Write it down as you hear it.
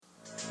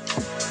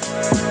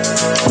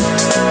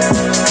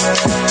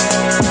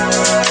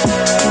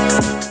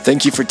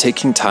Thank you for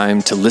taking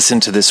time to listen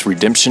to this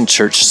Redemption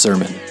Church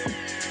sermon.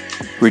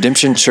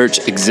 Redemption Church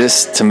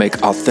exists to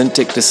make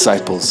authentic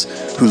disciples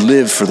who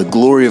live for the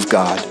glory of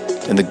God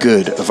and the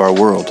good of our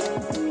world.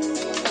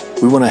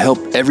 We want to help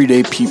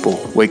everyday people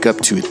wake up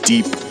to a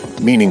deep,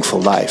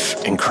 meaningful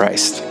life in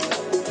Christ.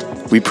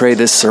 We pray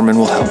this sermon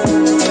will help.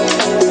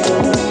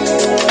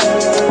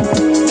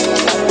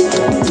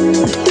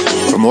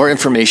 For more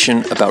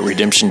information about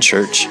Redemption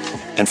Church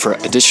and for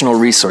additional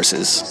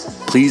resources,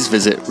 please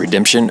visit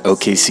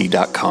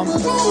redemptionokc.com. Your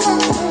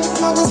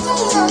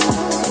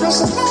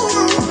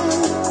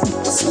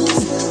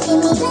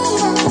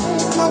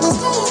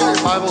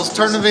Bibles,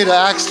 turn to me to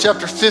Acts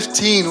chapter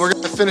 15. We're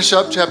going to finish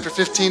up chapter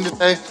 15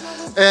 today.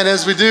 And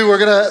as we do, we're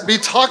going to be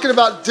talking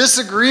about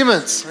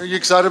disagreements. Are you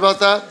excited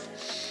about that?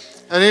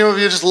 Any of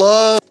you just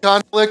love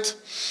conflict?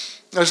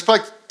 There's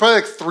probably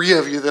like three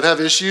of you that have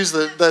issues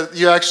that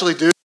you actually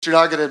do. You're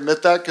not going to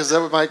admit that because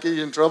that might get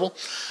you in trouble.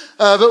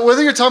 But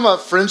whether you're talking about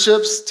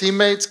friendships,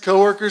 teammates,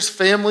 coworkers,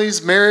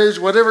 families, marriage,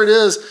 whatever it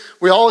is,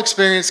 we all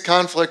experience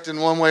conflict in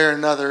one way or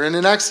another. And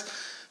in Acts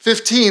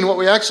 15, what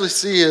we actually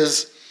see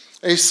is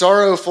a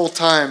sorrowful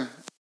time.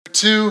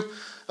 Two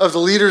of the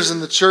leaders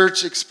in the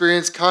church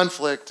experienced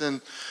conflict,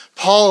 and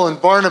Paul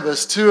and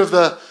Barnabas, two of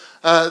the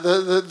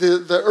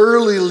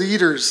early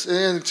leaders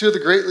and two of the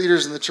great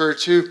leaders in the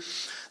church who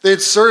they'd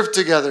served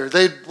together.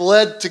 They'd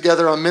bled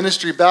together on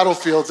ministry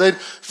battlefields. They'd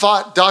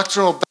fought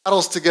doctrinal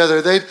battles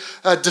together. They'd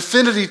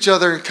defended each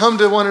other and come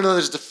to one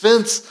another's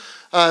defense.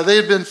 They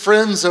had been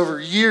friends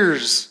over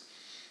years.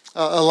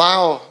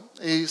 Allow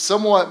a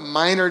somewhat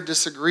minor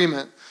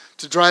disagreement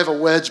to drive a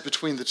wedge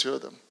between the two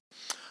of them.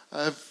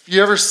 Have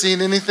you ever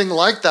seen anything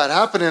like that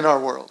happen in our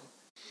world?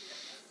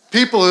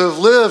 People who have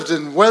lived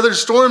and weathered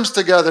storms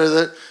together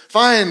that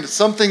find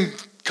something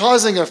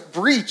causing a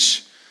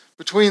breach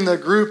between the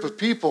group of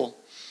people.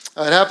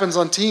 It happens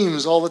on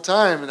teams all the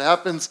time. It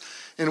happens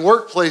in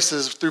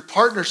workplaces through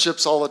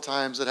partnerships all the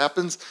time. It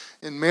happens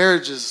in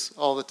marriages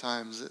all the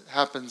time. It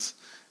happens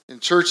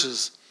in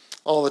churches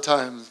all the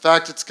time. In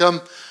fact, it's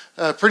come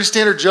a pretty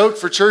standard joke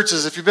for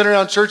churches. If you've been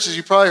around churches,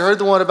 you probably heard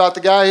the one about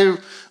the guy who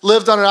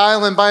lived on an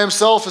island by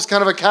himself as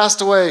kind of a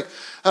castaway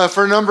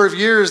for a number of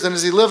years. And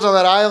as he lived on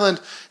that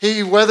island,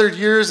 he weathered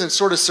years and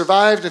sort of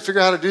survived and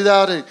figured out how to do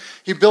that. And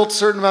he built a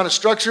certain amount of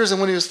structures. And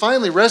when he was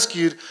finally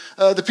rescued,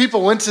 the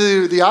people went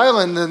to the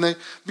island and they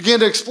began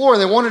to explore.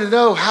 And they wanted to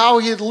know how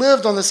he had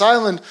lived on this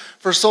island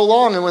for so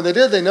long. And when they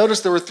did, they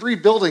noticed there were 3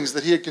 buildings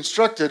that he had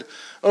constructed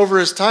over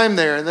his time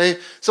there. And they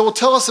said, well,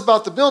 tell us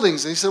about the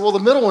buildings. And he said, well, the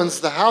middle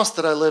one's the house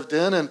that I lived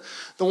in. And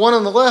the one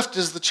on the left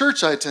is the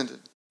church I attended.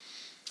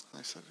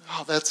 I said,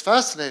 oh, that's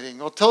fascinating.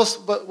 Well, tell us,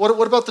 but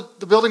what about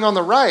the building on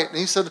the right? And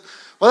he said,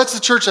 well, that's the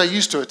church I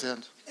used to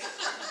attend.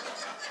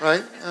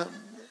 Right?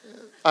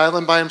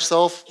 Island by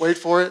himself. Wait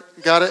for it.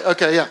 Got it?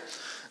 Okay, yeah.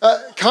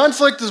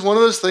 Conflict is one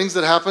of those things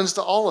that happens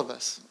to all of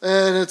us.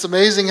 And it's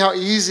amazing how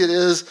easy it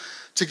is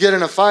to get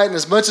in a fight. And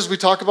as much as we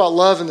talk about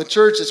love in the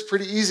church, it's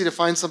pretty easy to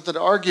find something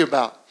to argue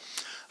about.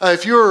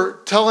 If you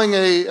were telling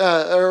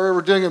or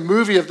we're doing a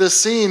movie of this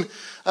scene,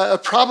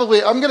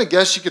 probably, I'm going to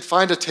guess you could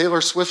find a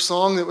Taylor Swift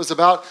song that was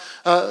about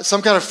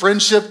some kind of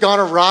friendship gone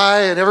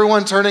awry and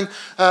everyone turning.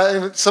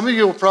 And some of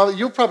you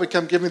you'll probably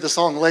come give me the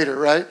song later,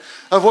 right?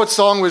 Of what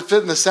song would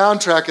fit in the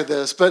soundtrack of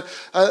this. But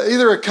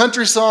either a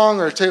country song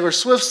or a Taylor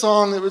Swift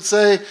song that would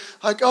say,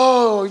 like,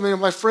 oh,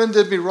 my friend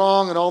did me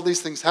wrong and all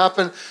these things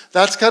happen.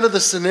 That's kind of the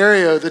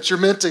scenario that you're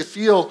meant to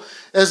feel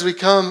as we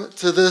come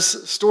to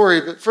this story.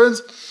 But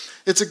friends,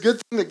 it's a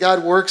good thing that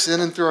God works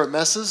in and through our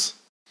messes.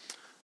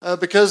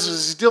 Because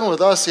as he's dealing with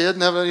us, he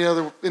didn't have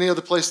any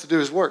other place to do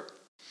his work.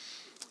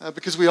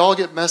 Because we all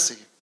get messy.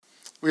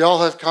 We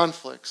all have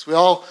conflicts. We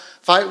all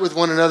fight with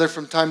one another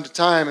from time to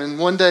time. And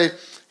one day,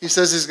 he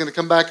says he's going to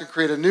come back and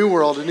create a new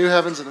world, a new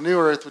heavens and a new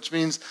earth, which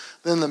means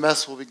then the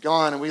mess will be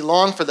gone. And we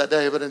long for that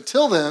day. But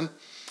until then,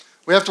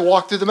 we have to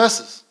walk through the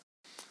messes,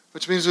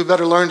 which means we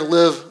better learn to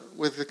live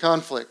with the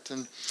conflict.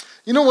 And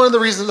one of the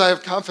reasons I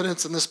have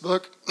confidence in this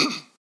book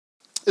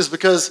is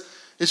because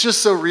it's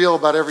just so real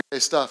about everyday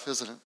stuff,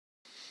 isn't it?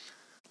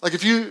 Like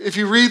if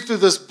you read through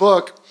this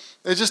book,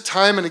 it's just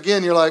time and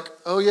again, you're like,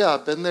 oh yeah,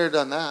 I've been there,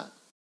 done that.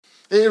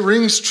 It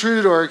rings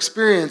true to our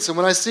experience. And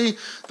when I see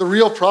the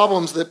real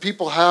problems that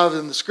people have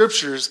in the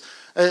scriptures,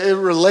 it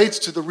relates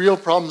to the real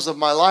problems of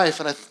my life.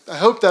 And I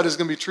hope that is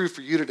going to be true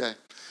for you today.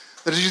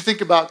 That as you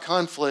think about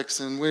conflicts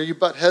and where you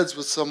butt heads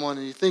with someone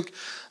and you think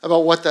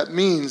about what that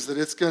means, that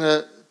it's going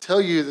to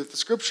tell you that the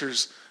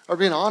scriptures are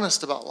being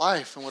honest about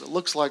life and what it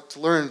looks like to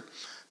learn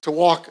to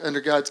walk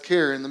under God's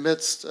care in the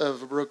midst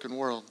of a broken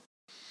world.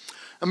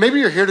 And maybe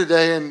you're here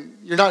today and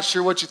you're not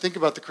sure what you think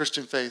about the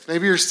Christian faith.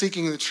 Maybe you're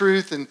seeking the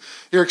truth and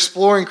you're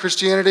exploring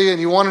Christianity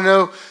and you want to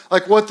know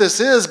like what this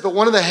is, but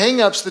one of the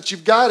hang-ups that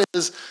you've got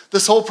is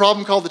this whole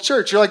problem called the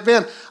church. You're like,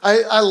 man,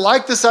 I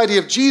like this idea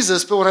of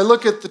Jesus, but when I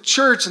look at the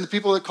church and the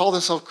people that call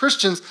themselves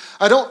Christians,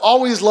 I don't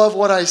always love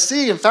what I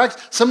see. In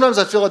fact, sometimes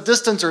I feel a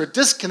distance or a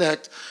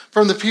disconnect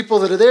from the people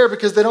that are there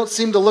because they don't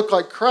seem to look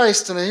like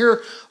Christ. And I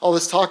hear all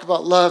this talk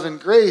about love and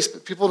grace,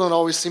 but people don't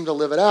always seem to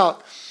live it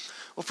out.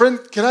 Well, friend,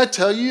 can I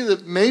tell you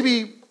that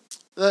maybe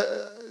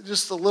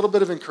just a little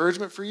bit of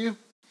encouragement for you?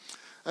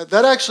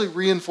 That actually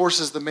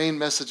reinforces the main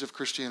message of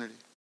Christianity.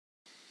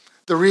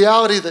 The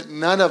reality that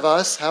none of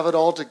us have it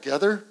all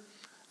together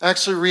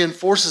actually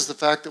reinforces the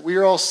fact that we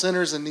are all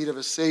sinners in need of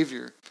a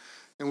Savior.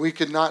 And we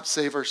could not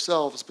save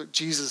ourselves, but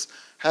Jesus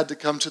had to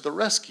come to the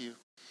rescue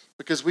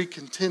because we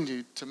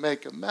continued to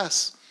make a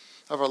mess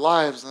of our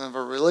lives and of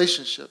our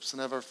relationships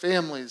and of our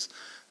families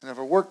and of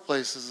our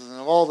workplaces and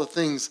of all the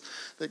things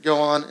that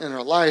go on in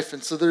our life.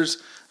 And so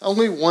there's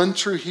only one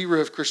true hero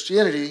of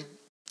Christianity,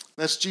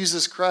 that's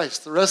Jesus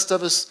Christ. The rest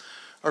of us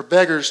are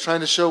beggars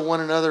trying to show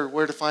one another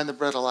where to find the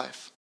bread of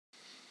life.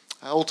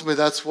 Ultimately,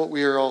 that's what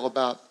we are all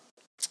about.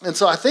 And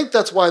so I think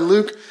that's why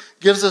Luke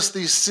gives us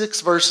these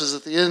 6 verses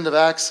at the end of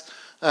Acts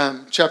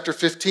chapter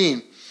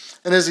 15.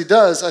 And as he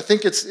does, I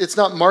think it's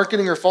not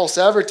marketing or false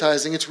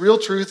advertising. It's real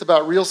truth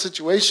about real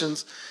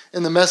situations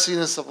in the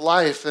messiness of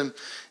life. And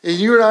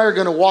you and I are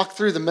going to walk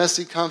through the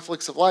messy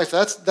conflicts of life.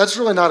 That's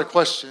really not a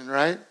question,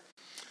 right?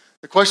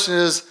 The question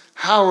is,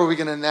 how are we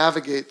going to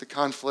navigate the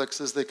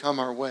conflicts as they come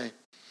our way?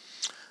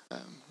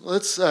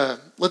 Let's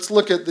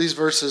look at these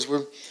verses.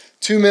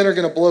 2 men are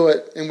going to blow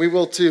it, and we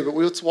will too. But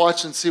let's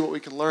watch and see what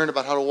we can learn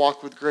about how to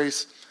walk with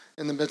grace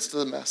in the midst of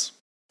the mess.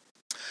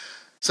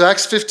 So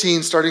Acts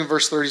 15, starting in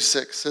verse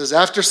 36, says,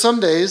 After some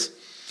days,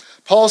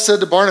 Paul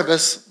said to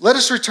Barnabas, Let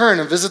us return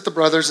and visit the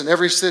brothers in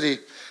every city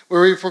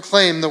where we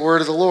proclaim the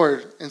word of the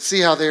Lord and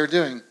see how they are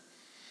doing.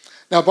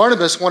 Now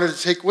Barnabas wanted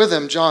to take with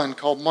him John,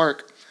 called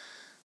Mark,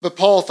 but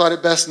Paul thought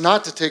it best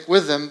not to take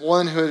with them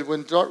one who had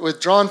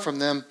withdrawn from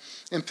them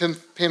in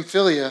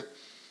Pamphylia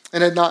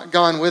and had not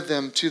gone with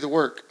them to the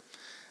work.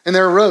 And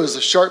there arose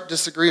a sharp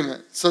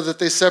disagreement, so that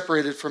they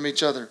separated from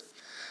each other.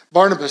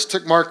 Barnabas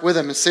took Mark with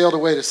him and sailed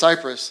away to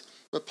Cyprus.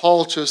 But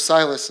Paul chose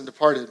Silas and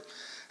departed,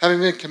 having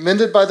been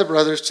commended by the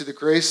brothers to the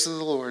grace of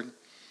the Lord.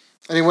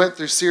 And he went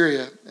through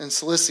Syria and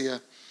Cilicia,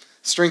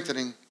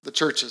 strengthening the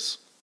churches.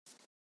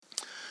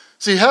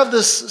 So you have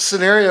this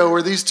scenario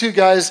where these 2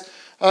 guys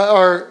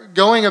are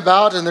going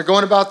about, and they're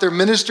going about their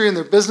ministry and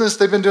their business.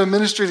 They've been doing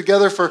ministry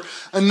together for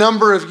a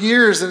number of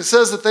years. And it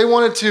says that they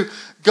wanted to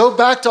go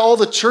back to all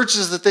the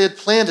churches that they had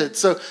planted.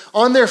 So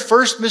on their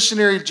first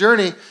missionary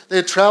journey, they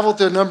had traveled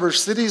to a number of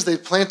cities.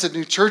 They'd planted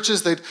new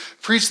churches. They'd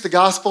preached the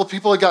gospel.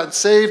 People had gotten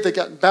saved. They'd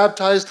gotten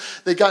baptized.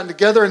 They'd gotten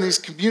together in these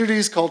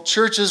communities called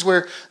churches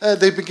where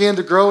they began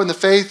to grow in the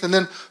faith. And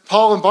then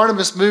Paul and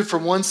Barnabas moved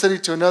from one city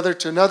to another,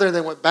 and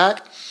they went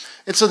back.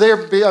 And so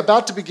they're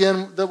about to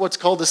begin what's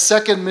called the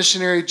second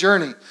missionary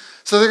journey.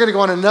 So they're going to go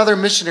on another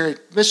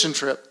mission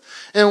trip.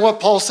 And what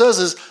Paul says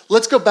is,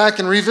 let's go back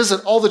and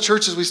revisit all the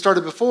churches we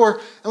started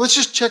before, and let's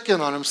just check in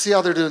on them, see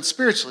how they're doing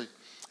spiritually.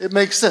 It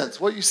makes sense.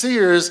 What you see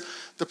here is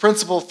the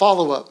principle of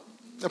follow-up.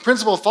 The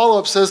principle of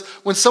follow-up says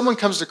when someone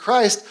comes to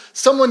Christ,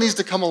 someone needs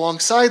to come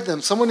alongside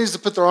them. Someone needs to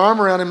put their arm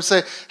around him and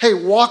say, hey,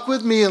 walk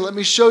with me and let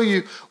me show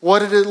you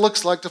what it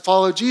looks like to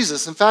follow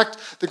Jesus. In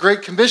fact, the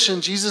Great Commission,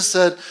 Jesus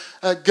said,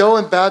 go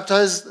and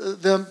baptize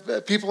them,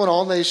 people in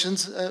all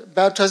nations,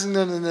 baptizing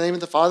them in the name of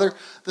the Father,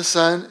 the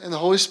Son, and the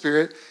Holy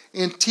Spirit,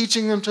 and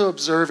teaching them to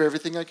observe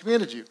everything I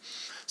commanded you.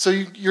 So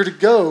you're to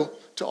go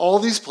to all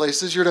these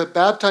places. You're to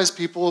baptize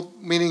people,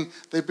 meaning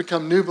they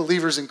become new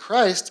believers in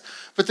Christ.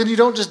 But then you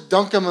don't just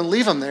dunk them and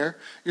leave them there.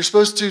 You're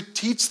supposed to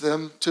teach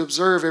them to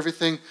observe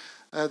everything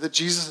that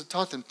Jesus had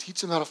taught them.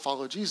 Teach them how to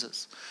follow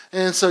Jesus.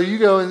 And so you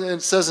go and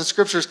it says in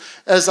scriptures,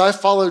 as I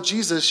follow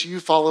Jesus, you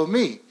follow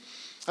me.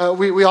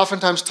 We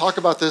oftentimes talk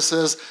about this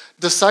as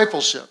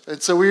discipleship.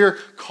 And so we are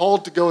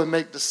called to go and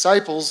make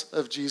disciples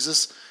of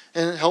Jesus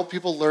and help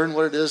people learn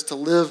what it is to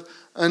live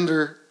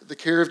under the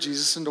care of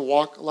Jesus and to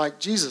walk like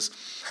Jesus.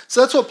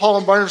 So that's what Paul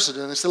and Barnabas are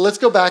doing. They said, let's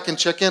go back and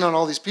check in on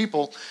all these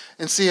people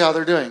and see how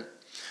they're doing.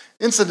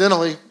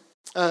 Incidentally,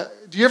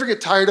 do you ever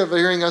get tired of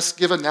hearing us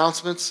give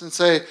announcements and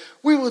say,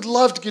 we would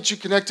love to get you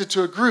connected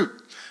to a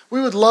group. We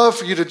would love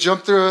for you to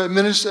jump through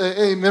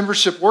a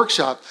membership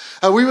workshop.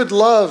 We would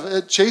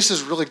love, Chase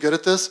is really good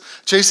at this.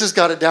 Chase has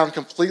got it down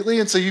completely.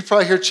 And so you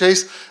probably hear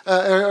Chase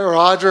or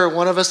Audra or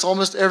one of us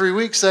almost every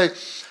week say,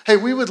 hey,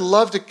 we would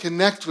love to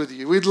connect with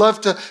you. We'd love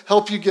to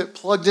help you get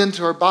plugged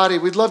into our body.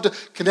 We'd love to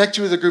connect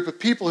you with a group of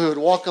people who would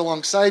walk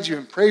alongside you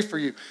and pray for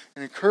you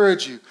and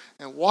encourage you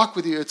and walk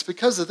with you. It's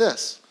because of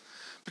this.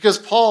 Because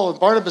Paul and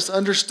Barnabas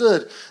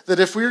understood that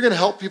if we were going to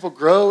help people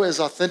grow as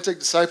authentic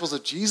disciples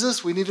of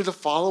Jesus, we needed to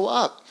follow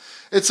up.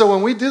 And so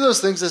when we do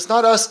those things, it's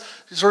not us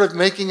sort of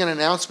making an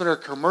announcement or a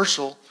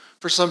commercial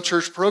for some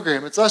church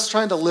program. It's us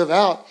trying to live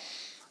out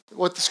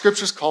what the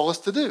scriptures call us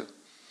to do.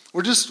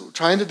 We're just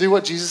trying to do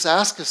what Jesus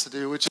asked us to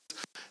do, which is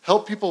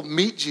help people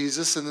meet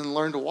Jesus and then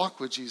learn to walk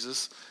with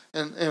Jesus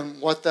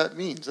and what that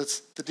means.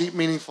 That's the deep,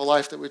 meaningful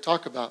life that we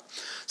talk about.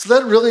 So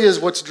that really is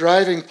what's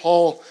driving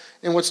Paul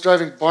and what's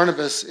driving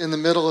Barnabas in the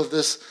middle of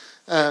this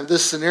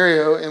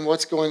scenario and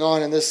what's going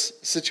on in this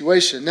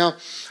situation. Now,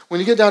 when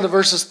you get down to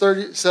verses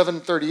 37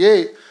 and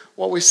 38,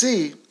 what we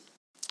see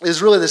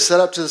is really the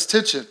setup to this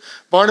tension.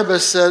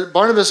 Barnabas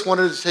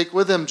wanted to take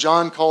with him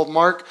John called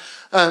Mark.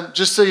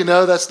 Just so you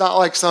know, that's not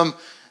like some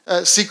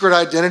secret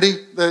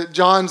identity. That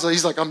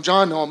he's like, I'm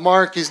John, no, I'm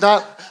Mark. He's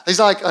not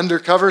like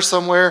undercover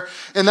somewhere.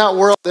 In that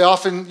world, they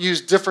often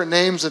use different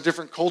names and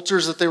different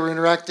cultures that they were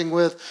interacting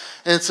with.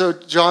 And so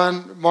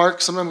John,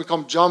 Mark, sometimes we call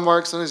him John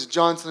Mark, sometimes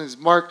John, sometimes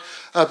Mark.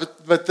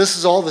 But this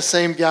is all the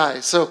same guy.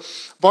 So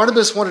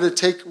Barnabas wanted to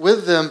take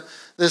with them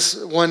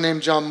this one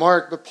named John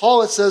Mark. But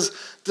Paul, it says,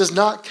 does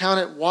not count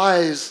it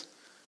wise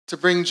to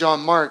bring John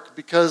Mark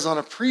because on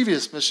a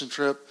previous mission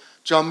trip,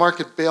 John Mark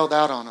had bailed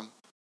out on him.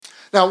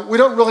 Now, we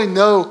don't really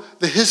know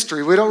the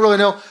history. We don't really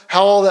know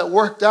how all that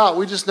worked out.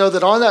 We just know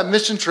that on that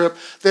mission trip,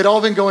 they'd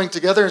all been going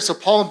together. And so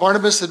Paul and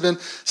Barnabas had been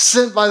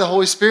sent by the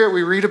Holy Spirit.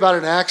 We read about it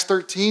in Acts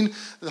 13.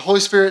 The Holy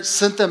Spirit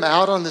sent them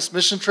out on this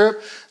mission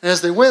trip. And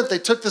as they went, they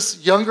took this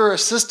younger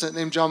assistant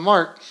named John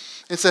Mark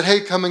and said, hey,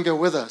 come and go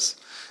with us.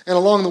 And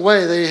along the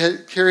way, they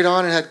had carried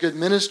on and had good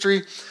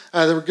ministry.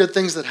 There were good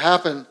things that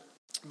happened.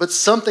 But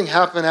something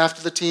happened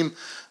after the team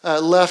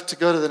left to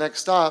go to the next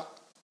stop.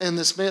 And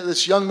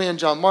this young man,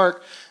 John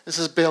Mark, it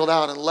says bailed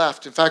out and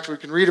left. In fact, we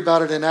can read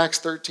about it in Acts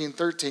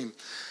 13:13.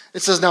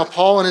 It says, now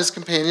Paul and his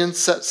companions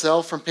set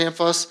sail from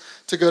Paphos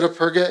to go to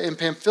Perga in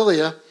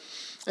Pamphylia,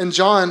 and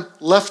John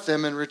left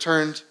them and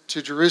returned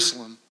to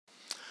Jerusalem.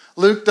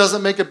 Luke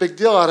doesn't make a big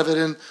deal out of it.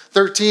 In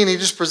 13, he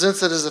just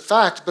presents it as a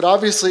fact, but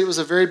obviously it was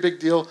a very big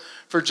deal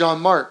for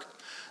John Mark.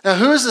 Now,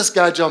 who is this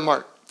guy, John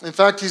Mark? In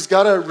fact, he's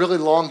got a really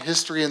long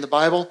history in the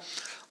Bible.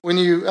 When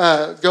you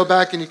go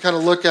back and you kind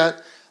of look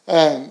at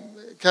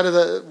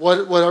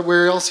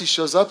where else he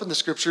shows up in the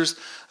scriptures,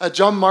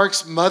 John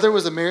Mark's mother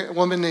was a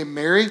woman named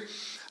Mary.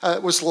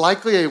 Was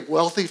likely a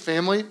wealthy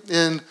family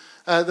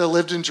that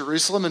lived in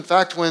Jerusalem. In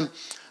fact,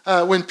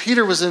 when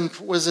Peter was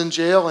in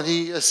jail and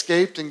he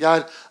escaped and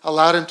God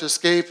allowed him to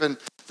escape, and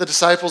the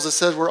disciples, it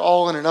said, were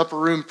all in an upper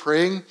room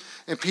praying,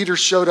 and Peter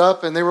showed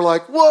up and they were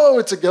like, whoa,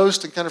 it's a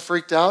ghost, and kind of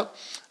freaked out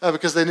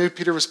because they knew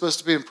Peter was supposed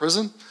to be in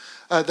prison.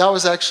 That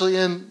was actually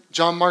in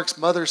John Mark's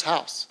mother's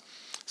house.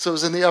 So it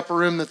was in the upper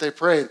room that they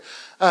prayed.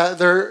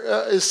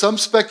 There is some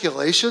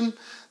speculation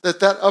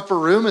that upper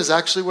room is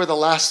actually where the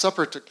Last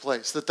Supper took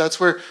place, that's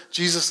where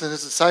Jesus and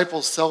his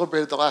disciples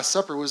celebrated the Last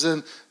Supper, was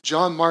in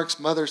John Mark's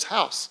mother's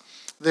house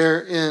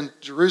there in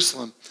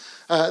Jerusalem.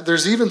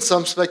 There's even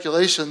some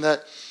speculation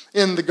that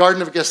in the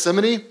Garden of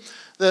Gethsemane,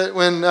 that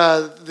when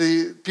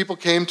the people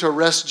came to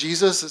arrest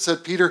Jesus, it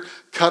said Peter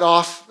cut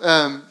off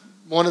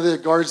one of the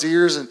guard's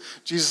ears, and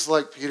Jesus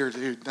was like, Peter,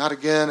 dude, not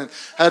again, and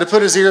had to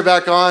put his ear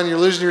back on. You're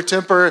losing your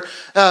temper.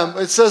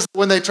 It says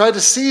when they tried to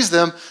seize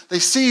them, they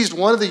seized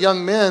one of the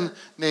young men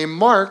named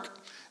Mark,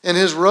 and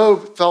his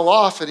robe fell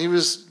off, and he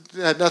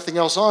had nothing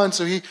else on,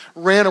 so he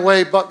ran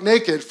away buck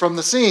naked from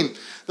the scene.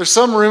 There's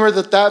some rumor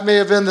that may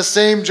have been the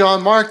same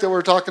John Mark that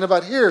we're talking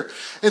about here.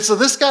 And so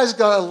this guy's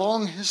got a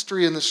long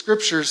history in the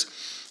scriptures,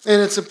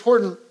 and it's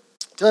important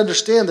to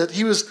understand that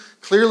he was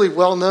clearly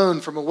well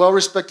known from a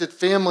well-respected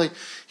family.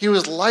 He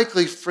was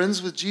likely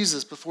friends with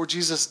Jesus before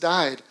Jesus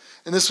died.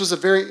 And this was a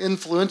very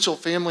influential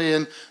family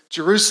in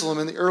Jerusalem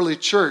in the early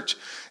church.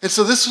 And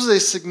so this was a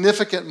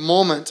significant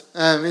moment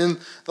in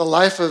the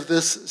life of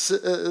this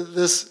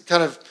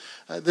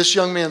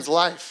young man's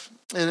life.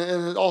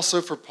 And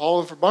also for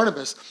Paul and for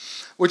Barnabas.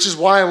 Which is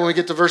why when we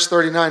get to verse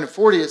 39 and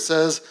 40, it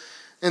says,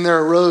 and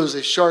there arose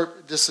a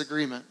sharp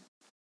disagreement.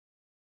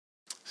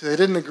 So they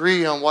didn't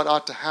agree on what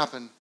ought to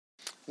happen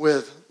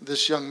with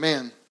this young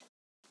man.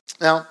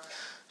 Now,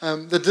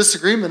 the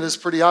disagreement is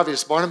pretty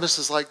obvious. Barnabas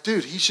is like,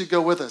 dude, he should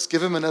go with us.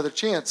 Give him another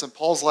chance. And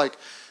Paul's like,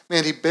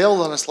 man, he bailed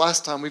on us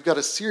last time. We've got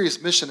a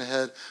serious mission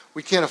ahead.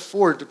 We can't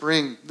afford to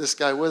bring this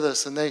guy with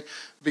us. And they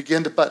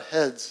begin to butt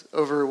heads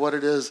over what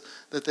it is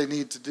that they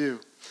need to do.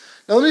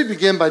 Now, let me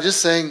begin by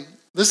just saying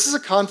this is a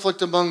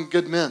conflict among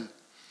good men.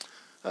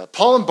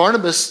 Paul and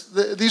Barnabas,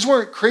 these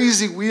weren't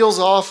crazy wheels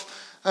off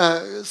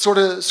sort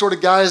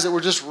of guys that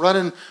were just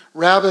running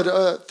rabid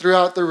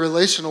throughout the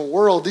relational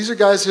world. These are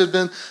guys who had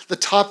been the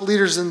top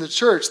leaders in the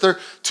church. They're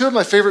two of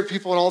my favorite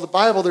people in all the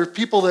Bible. They're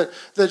people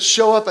that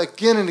show up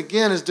again and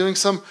again as doing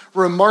some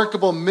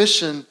remarkable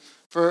mission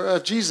for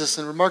Jesus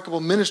and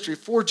remarkable ministry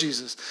for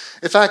Jesus.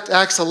 In fact,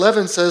 Acts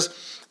 11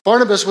 says,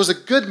 Barnabas was a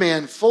good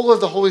man, full of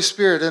the Holy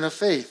Spirit and of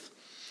faith.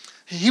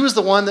 He was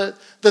the one that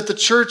the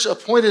church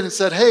appointed and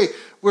said, hey,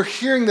 we're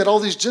hearing that all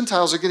these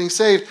Gentiles are getting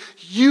saved.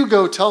 You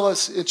go tell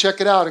us and check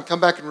it out and come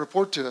back and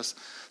report to us.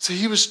 So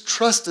he was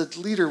trusted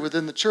leader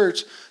within the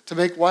church to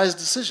make wise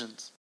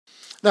decisions.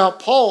 Now,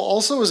 Paul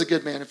also was a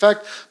good man. In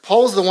fact,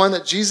 Paul is the one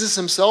that Jesus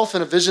himself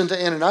in a vision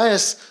to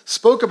Ananias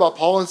spoke about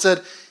Paul and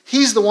said,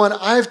 he's the one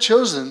I've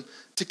chosen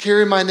to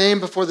carry my name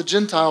before the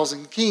Gentiles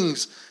and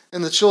kings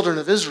and the children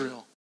of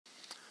Israel.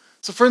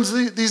 So friends,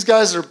 these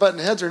guys that are butting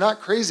heads are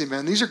not crazy,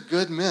 man. These are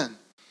good men.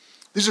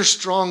 These are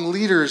strong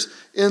leaders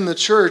in the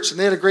church, and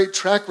they had a great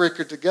track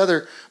record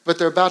together, but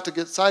they're about to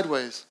get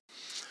sideways.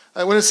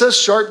 When it says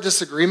sharp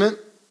disagreement,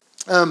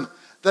 that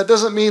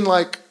doesn't mean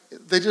like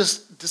they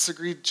just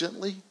disagreed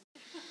gently.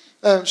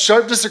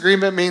 Sharp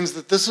disagreement means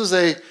that this was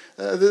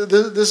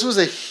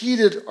a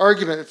heated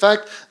argument. In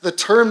fact, the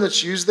term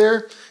that's used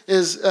there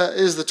is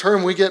the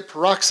term we get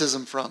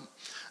paroxysm from.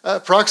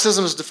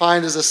 Paroxysm is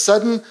defined as a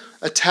sudden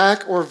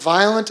attack or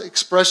violent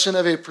expression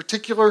of a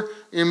particular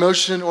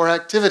emotion or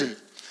activity.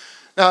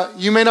 Now,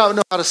 you may not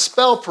know how to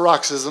spell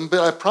paroxysm, but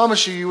I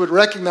promise you would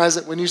recognize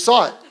it when you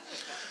saw it.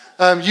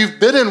 You've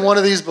been in one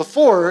of these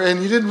before,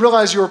 and you didn't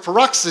realize you were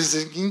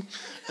paroxysming.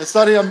 It's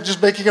not. I'm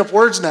just making up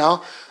words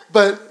now,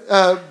 but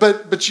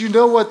you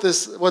know what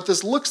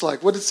this looks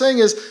like. What it's saying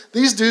is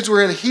these dudes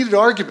were in a heated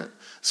argument.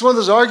 It's one of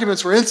those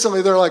arguments where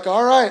instantly they're like,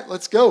 "All right,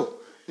 let's go,"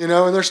 and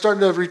they're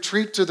starting to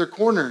retreat to their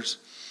corners.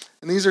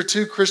 And these are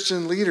two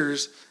Christian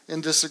leaders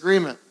in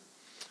disagreement.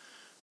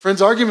 Friends,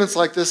 arguments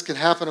like this can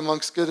happen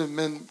amongst good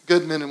men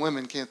and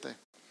women, can't they?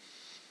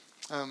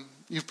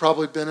 You've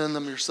probably been in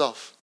them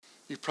yourself.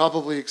 You've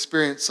probably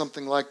experienced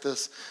something like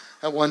this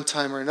at one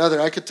time or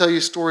another. I could tell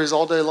you stories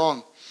all day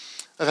long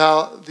of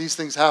how these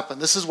things happen.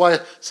 This is why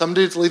some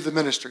dudes leave the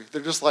ministry.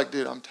 They're just like,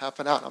 dude, I'm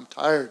tapping out. I'm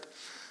tired.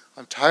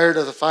 I'm tired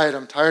of the fight.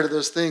 I'm tired of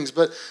those things.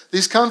 But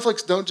these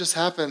conflicts don't just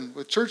happen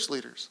with church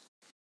leaders.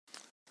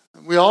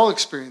 We all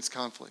experience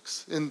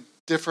conflicts in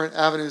different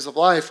avenues of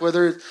life,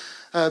 whether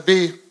it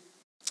be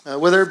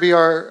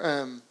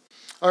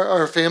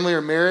our family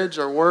or marriage,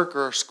 our work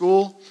or our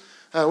school,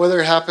 whether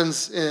it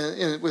happens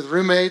with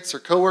roommates or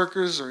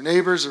coworkers or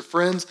neighbors or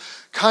friends.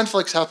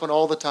 Conflicts happen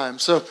all the time.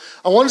 So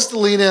I want us to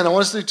lean in. I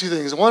want us to do two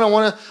things. One, I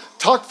want to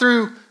talk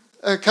through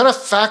kind of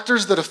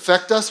factors that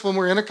affect us when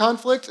we're in a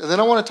conflict. And then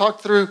I want to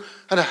talk through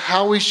kind of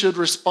how we should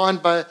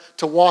respond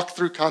to walk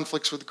through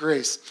conflicts with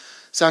grace.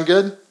 Sound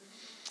good?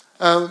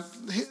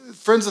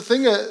 Friends, the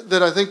thing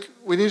that I think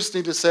we just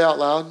need to say out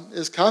loud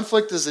is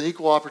conflict is an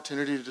equal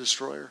opportunity to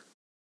destroyer.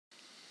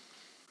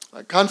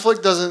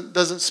 Conflict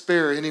doesn't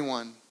spare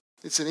anyone.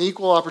 It's an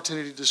equal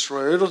opportunity to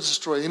destroy. It'll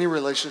destroy any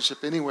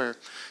relationship anywhere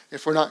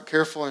if we're not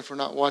careful and if we're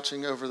not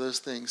watching over those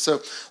things. So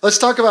let's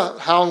talk about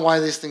how and why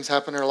these things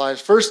happen in our lives.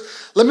 First,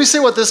 let me say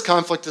what this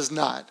conflict is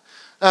not.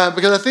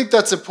 Because I think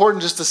that's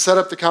important just to set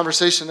up the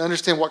conversation and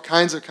understand what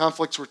kinds of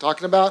conflicts we're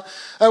talking about.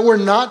 We're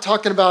not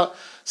talking about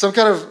some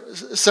kind of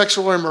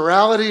sexual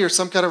immorality or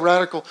some kind of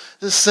radical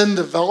sin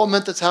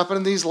development that's happened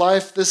in these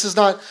life. This is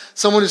not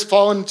someone who's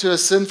fallen into a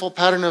sinful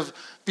pattern of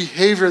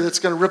behavior that's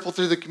going to ripple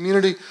through the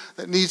community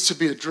that needs to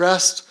be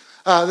addressed.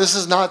 This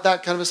is not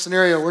that kind of a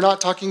scenario. We're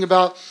not talking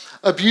about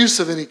abuse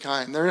of any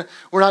kind.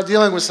 We're not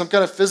dealing with some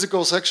kind of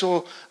physical,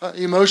 sexual,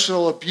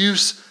 emotional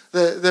abuse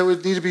that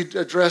would need to be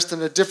addressed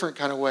in a different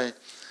kind of way.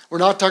 We're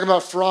not talking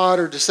about fraud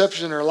or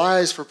deception or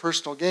lies for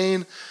personal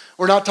gain.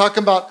 We're not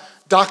talking about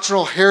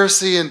doctrinal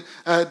heresy and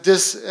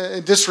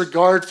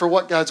disregard for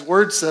what God's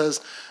word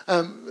says.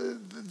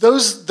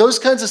 Those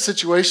kinds of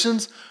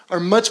situations are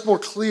much more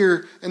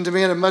clear and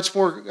demand a much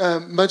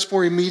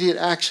more immediate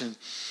action.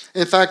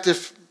 In fact,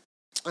 if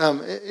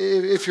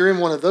you're in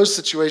one of those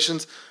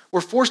situations,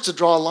 we're forced to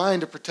draw a line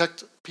to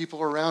protect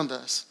people around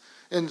us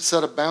and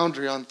set a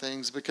boundary on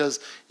things because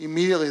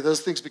immediately those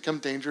things become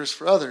dangerous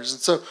for others.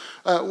 And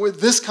so with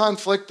this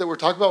conflict that we're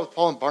talking about with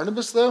Paul and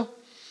Barnabas, though,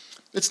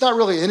 it's not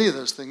really any of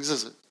those things,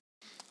 is it?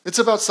 It's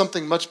about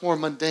something much more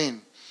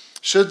mundane.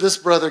 Should this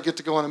brother get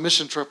to go on a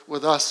mission trip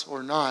with us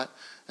or not?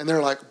 And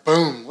they're like,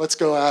 boom, let's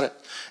go at it.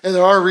 And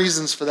there are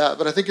reasons for that,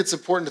 but I think it's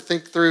important to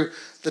think through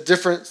the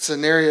different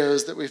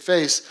scenarios that we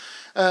face.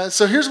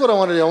 So here's what I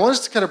want to do. I want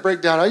us to kind of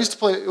break down.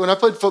 When I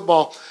played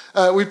football,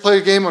 we'd play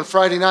a game on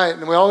Friday night,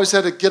 and we always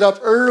had to get up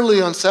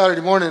early on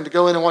Saturday morning to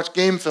go in and watch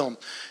game film.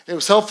 It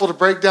was helpful to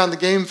break down the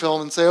game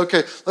film and say,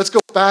 okay, let's go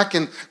back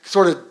and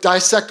sort of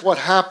dissect what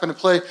happened and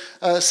play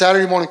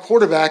Saturday morning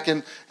quarterback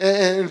and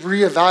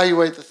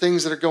reevaluate the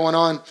things that are going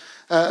on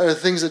or the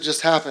things that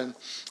just happened.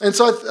 And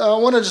so I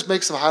want to just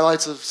make some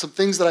highlights of some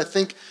things that I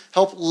think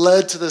helped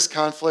led to this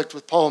conflict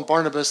with Paul and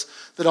Barnabas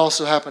that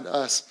also happened to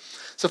us.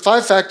 So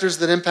 5 factors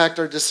that impact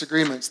our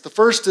disagreements. The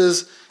first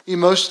is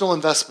emotional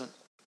investment.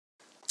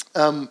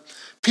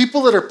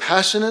 People that are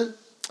passionate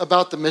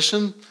about the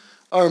mission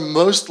are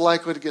most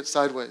likely to get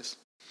sideways.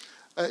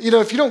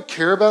 If you don't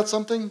care about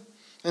something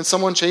and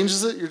someone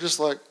changes it, you're just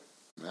like,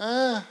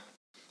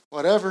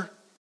 whatever,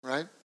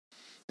 right?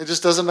 It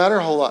just doesn't matter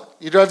a whole lot.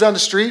 You drive down the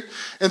street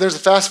and there's a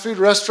fast food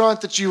restaurant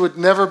that you would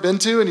never been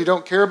to and you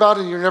don't care about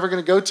and you're never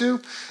going to go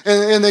to,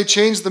 and they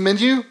change the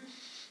menu.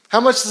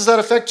 How much does that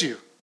affect you?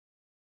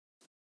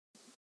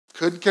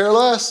 Couldn't care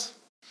less.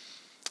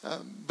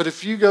 But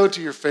if you go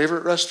to your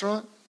favorite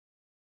restaurant,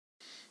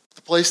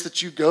 the place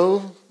that you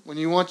go when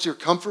you want your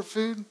comfort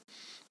food,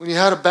 when you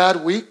had a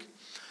bad week,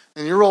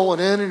 and you're rolling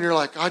in and you're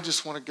like, I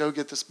just want to go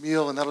get this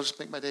meal and that'll just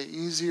make my day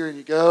easier. And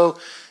you go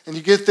and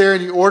you get there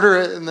and you order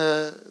it and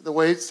the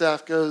wait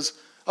staff goes,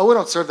 oh, we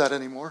don't serve that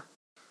anymore.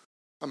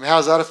 I mean, how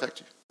does that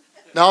affect you?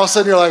 Now all of a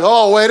sudden you're like,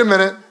 oh, wait a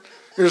minute.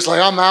 You're just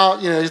like, I'm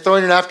out. You're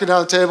throwing your napkin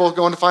down the table,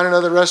 going to find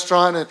another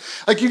restaurant.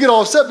 And you get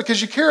all upset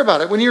because you care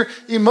about it. When you're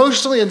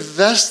emotionally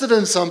invested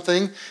in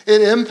something,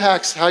 it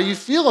impacts how you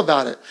feel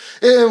about it.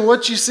 And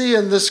what you see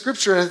in this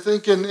scripture, I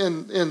think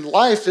in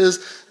life,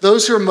 is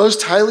those who are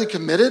most highly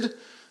committed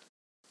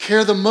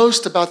care the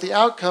most about the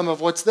outcome of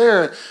what's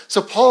there.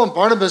 So Paul and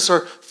Barnabas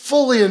are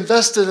fully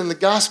invested in the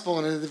gospel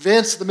and in the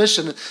advance of the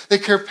mission. They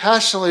care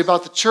passionately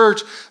about the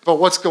church, about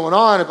what's going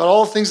on, about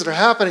all the things that are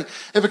happening.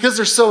 And because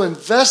they're so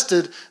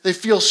invested, they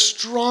feel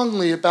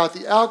strongly about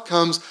the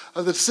outcomes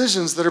of the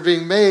decisions that are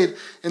being made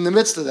in the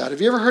midst of that.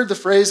 Have you ever heard the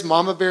phrase,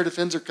 mama bear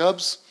defends her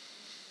cubs?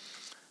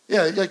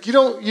 Yeah, you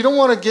don't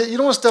want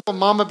to step on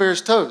mama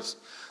bear's toes.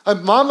 A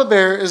mama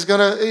bear is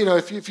going to,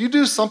 if you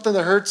do something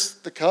that hurts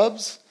the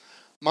cubs,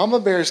 mama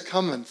bear is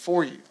coming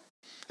for you.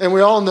 And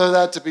we all know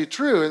that to be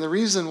true. And the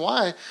reason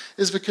why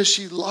is because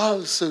she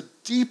loves so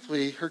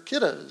deeply her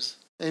kiddos.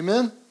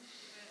 Amen?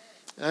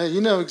 You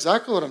know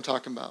exactly what I'm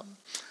talking about.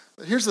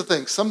 But here's the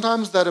thing.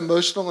 Sometimes that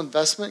emotional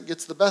investment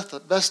gets the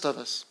best of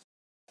us.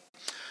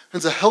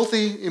 And a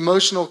healthy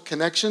emotional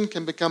connection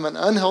can become an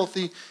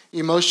unhealthy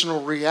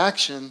emotional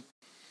reaction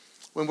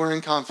when we're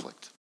in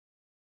conflict.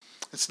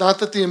 It's not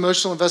that the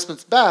emotional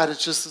investment's bad,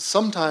 it's just that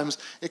sometimes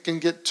it can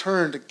get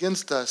turned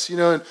against us.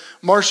 In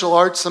martial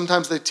arts,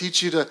 sometimes they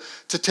teach you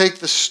to take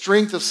the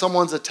strength of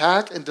someone's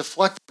attack and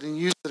deflect it and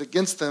use it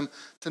against them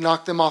to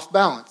knock them off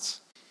balance.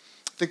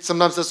 I think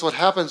sometimes that's what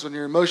happens when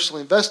you're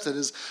emotionally invested,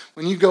 is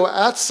when you go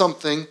at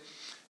something,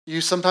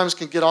 you sometimes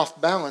can get off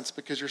balance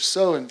because you're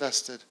so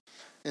invested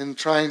in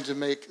trying to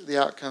make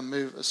the outcome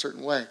move a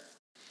certain way.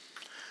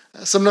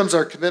 Sometimes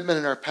our commitment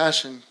and our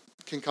passion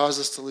can cause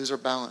us to lose our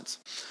balance.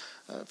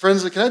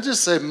 Friends, can I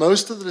just say,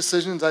 most of the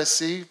decisions I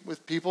see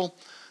with people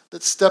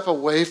that step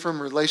away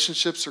from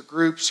relationships or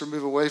groups or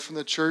move away from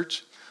the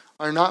church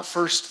are not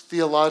first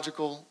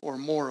theological or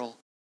moral.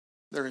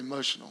 They're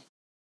emotional.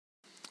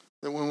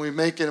 That when we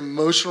make an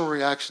emotional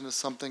reaction to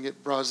something,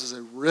 it causes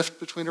a rift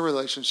between a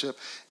relationship,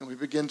 and we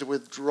begin to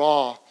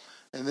withdraw,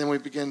 and then we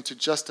begin to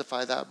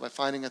justify that by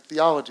finding a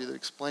theology that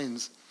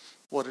explains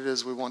what it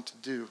is we want to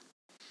do.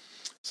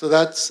 So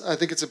I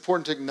think it's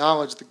important to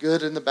acknowledge the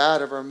good and the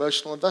bad of our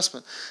emotional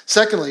investment.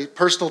 Secondly,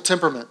 personal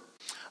temperament.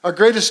 Our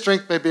greatest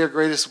strength may be our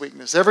greatest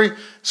weakness. Every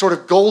sort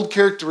of gold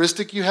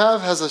characteristic you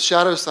have has a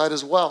shadow side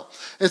as well.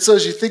 And so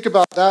as you think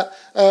about that,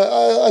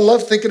 I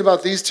love thinking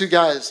about these two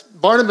guys.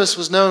 Barnabas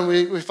was known,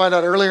 we find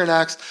out earlier in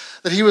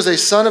Acts, that he was a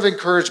son of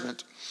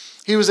encouragement.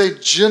 He was a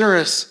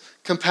generous,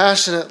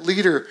 compassionate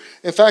leader.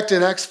 In fact,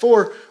 in Acts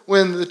 4,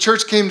 when the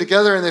church came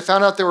together and they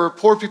found out there were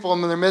poor people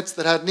in their midst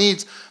that had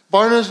needs,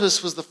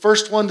 Barnabas was the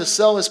first one to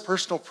sell his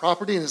personal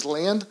property and his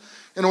land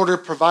in order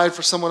to provide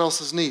for someone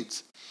else's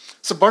needs.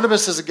 So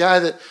Barnabas is a guy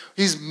that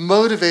he's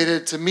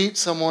motivated to meet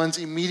someone's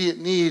immediate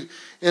need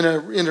in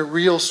a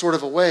real sort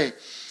of a way.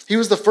 He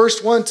was the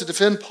first one to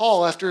defend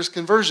Paul after his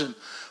conversion.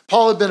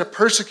 Paul had been a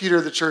persecutor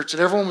of the church,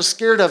 and everyone was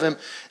scared of him.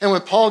 And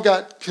when Paul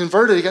got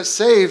converted, he got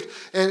saved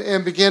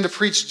and began to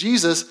preach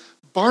Jesus,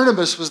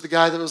 Barnabas was the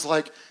guy that was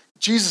like,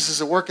 Jesus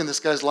is at work in this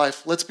guy's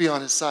life. Let's be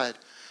on his side.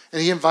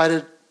 And he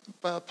invited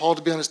Paul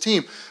to be on his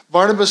team.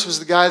 Barnabas was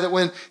the guy that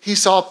when he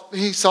saw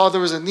there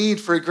was a need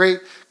for a great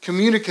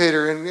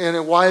communicator and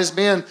a wise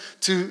man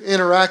to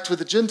interact with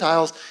the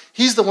Gentiles,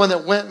 he's the one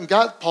that went and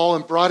got Paul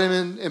and brought him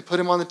in and put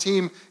him on the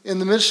team in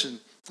the mission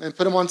and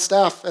put him on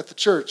staff at the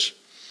church.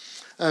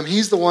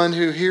 He's the one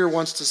who here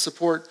wants to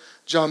support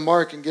John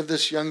Mark and give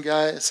this young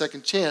guy a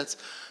second chance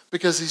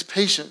because he's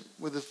patient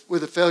with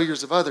the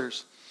failures of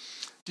others.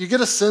 Do you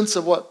get a sense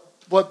of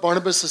what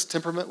Barnabas'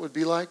 temperament would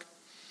be like?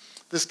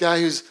 This guy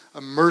who's a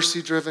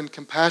mercy-driven,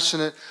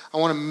 compassionate. I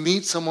want to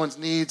meet someone's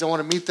needs. I want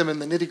to meet them in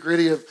the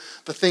nitty-gritty of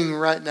the thing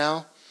right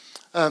now.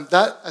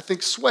 That, I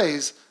think,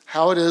 sways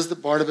how it is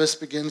that Barnabas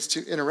begins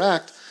to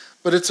interact.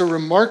 But these are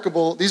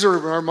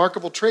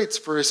remarkable traits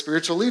for a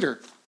spiritual leader.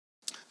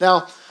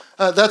 Now,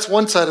 that's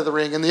one side of the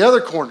ring. In the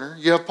other corner,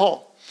 you have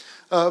Paul.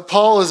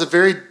 Paul is a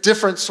very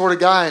different sort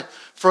of guy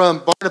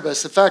from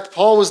Barnabas. In fact,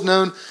 Paul was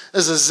known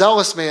as a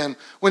zealous man.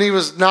 When he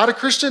was not a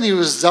Christian, he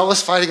was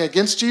zealous fighting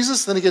against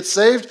Jesus. Then he gets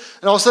saved,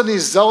 and all of a sudden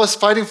he's zealous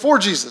fighting for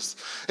Jesus.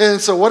 And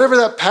so whatever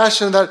that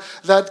passion,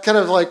 that kind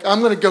of like,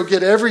 I'm going to go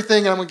get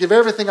everything, and I'm going to give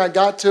everything I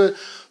got to it,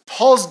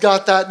 Paul's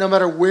got that no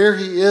matter where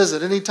he is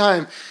at any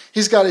time.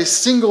 He's got a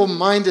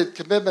single-minded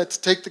commitment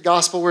to take the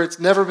gospel where it's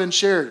never been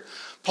shared.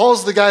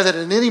 Paul's the guy that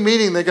in any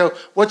meeting they go,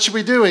 what should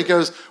we do? And he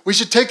goes, we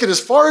should take it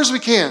as far as we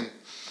can.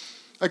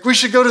 Like we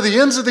should go to the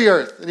ends of the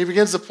earth. And he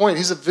begins to point.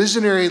 He's a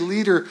visionary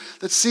leader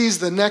that sees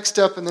the next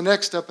step and the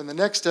next step and the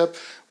next step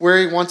where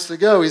he wants to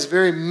go. He's a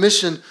very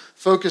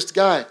mission-focused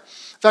guy.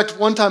 In fact,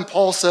 one time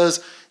Paul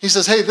says,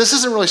 hey, this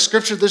isn't really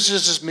scripture, this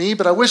is just me,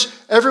 but I wish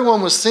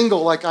everyone was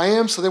single like I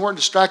am so they weren't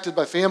distracted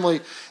by family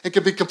and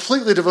could be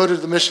completely devoted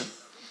to the mission.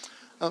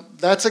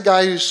 That's a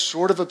guy who's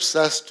sort of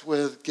obsessed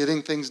with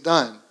getting things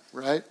done,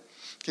 right?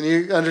 Can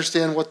you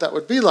understand what that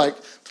would be like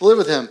to live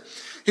with him?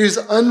 He was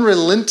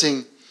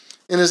unrelenting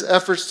in his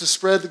efforts to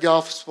spread the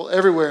gospel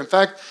everywhere. In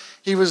fact,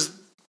 he was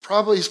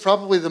he's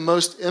probably the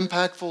most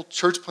impactful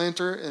church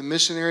planter and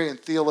missionary and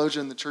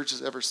theologian the church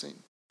has ever seen.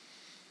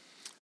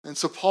 And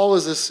so Paul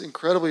was this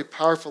incredibly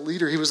powerful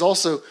leader. He was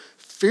also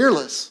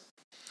fearless.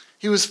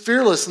 He was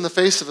fearless in the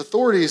face of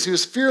authorities. He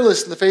was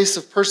fearless in the face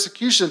of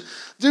persecution.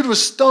 Dude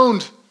was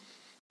stoned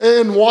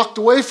and walked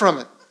away from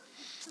it.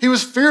 He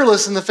was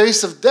fearless in the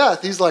face of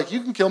death. He's like,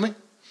 you can kill me.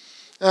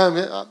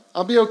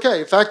 I'll be okay.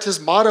 In fact, his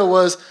motto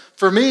was,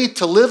 for me,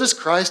 to live is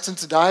Christ and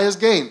to die is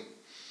gain.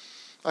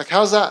 Like,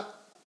 how's that?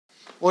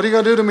 What are you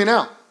going to do to me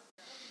now?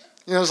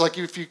 You know, it's like,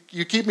 if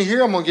you keep me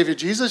here, I'm going to give you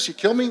Jesus. You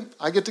kill me,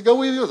 I get to go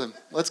with him.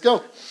 Let's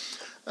go.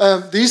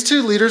 These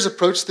two leaders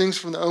approached things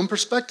from their own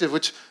perspective,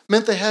 which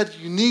meant they had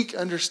unique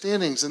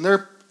understandings, and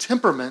their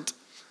temperament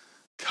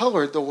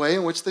colored the way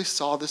in which they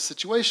saw this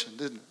situation,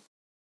 didn't it?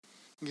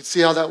 You can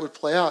see how that would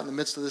play out in the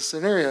midst of this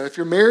scenario. If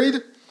you're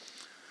married,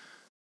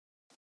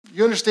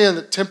 you understand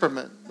that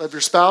temperament of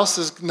your spouse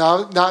is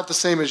not the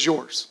same as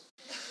yours.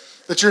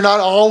 That you're not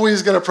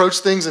always going to approach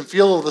things and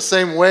feel the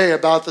same way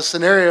about the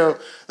scenario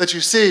that you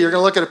see. You're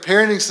going to look at a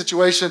parenting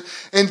situation,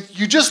 and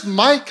you just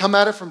might come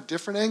at it from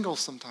different angles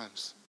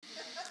sometimes.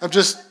 I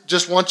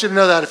just want you to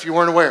know that if you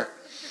weren't aware.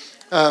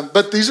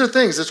 But these are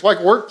things. It's why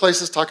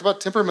workplaces talk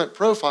about temperament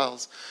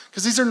profiles,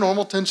 because these are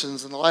normal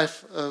tensions in the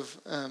life of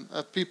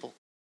people.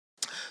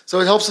 So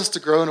it helps us to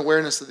grow in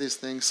awareness of these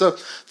things. So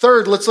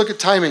third, let's look at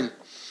timing.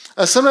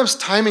 Sometimes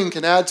timing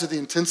can add to the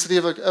intensity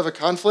of a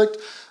conflict.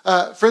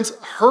 Friends,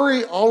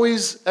 hurry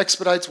always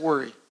expedites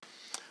worry.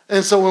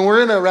 And so when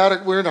we're in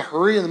a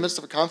hurry in the midst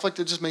of a conflict,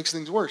 it just makes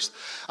things worse.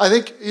 I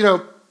think,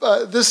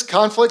 this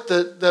conflict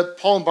that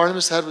Paul and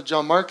Barnabas had with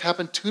John Mark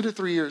happened 2 to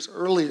 3 years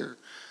earlier.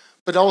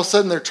 But all of a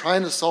sudden, they're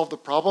trying to solve the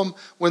problem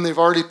when they've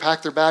already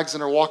packed their bags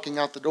and are walking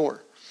out the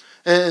door.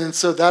 And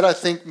so that, I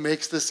think,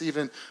 makes this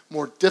even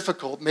more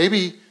difficult.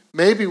 Maybe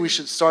we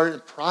should start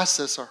and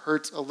process our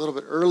hurts a little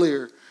bit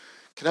earlier.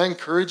 Can I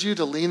encourage you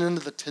to lean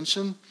into the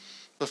tension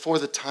before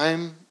the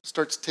time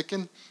starts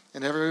ticking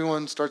and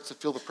everyone starts to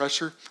feel the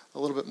pressure a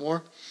little bit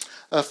more?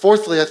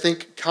 Fourthly, I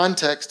think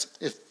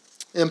context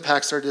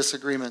impacts our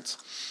disagreements.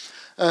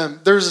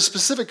 There's a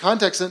specific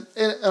context, and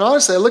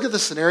honestly, I look at the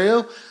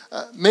scenario,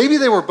 maybe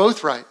they were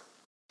both right.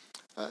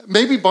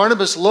 Maybe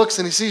Barnabas looks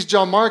and he sees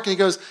John Mark and he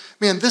goes,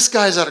 man, this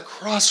guy's at a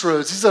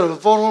crossroads. He's at a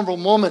vulnerable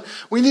moment.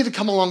 We need to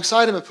come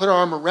alongside him and put our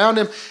arm around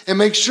him and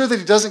make sure that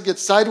he doesn't get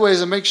sideways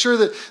and make sure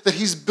that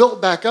he's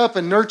built back up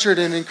and nurtured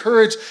and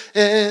encouraged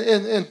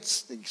and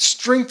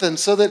strengthened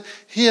so that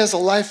he has a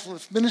life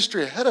of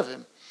ministry ahead of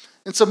him.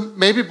 And so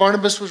maybe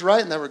Barnabas was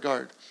right in that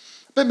regard.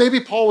 But maybe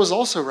Paul was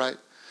also right.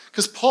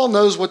 Because Paul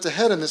knows what's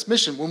ahead in this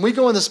mission. When we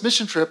go on this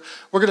mission trip,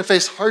 we're going to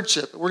face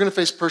hardship. We're going to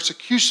face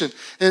persecution.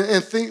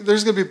 And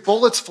there's going to be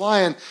bullets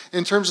flying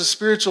in terms of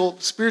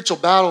spiritual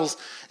battles.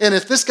 And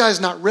if this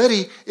guy's not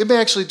ready, it may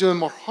actually do him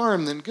more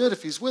harm than good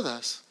if he's with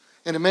us.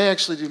 And it may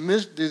actually do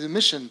the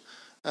mission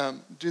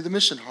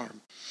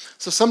harm.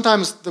 So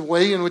sometimes the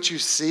way in which you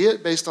see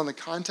it, based on the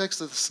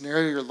context of the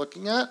scenario you're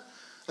looking at,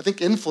 I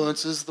think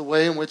influences the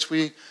way in which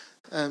we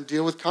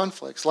deal with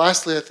conflicts.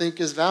 Lastly, I think,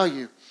 is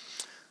value.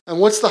 And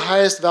what's the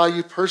highest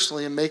value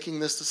personally in making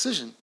this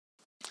decision?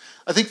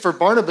 I think for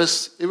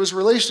Barnabas, it was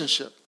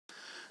relationship.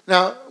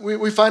 Now,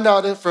 we find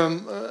out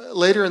from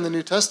later in the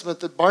New Testament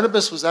that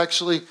Barnabas was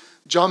actually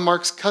John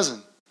Mark's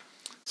cousin.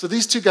 So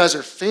these two guys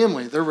are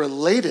family. They're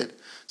related.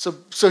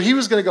 So he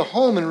was going to go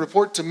home and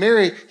report to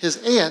Mary, his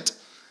aunt,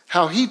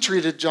 how he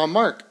treated John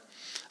Mark.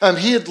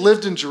 He had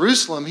lived in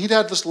Jerusalem. He'd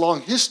had this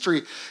long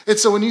history. And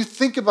so when you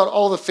think about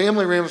all the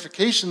family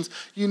ramifications,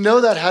 you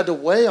know that had to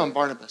weigh on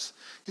Barnabas.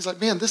 He's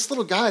like, man, this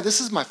little guy, this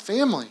is my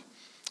family.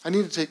 I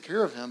need to take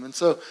care of him. And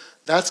so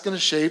that's going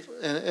to shape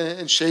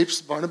and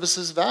shapes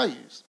Barnabas'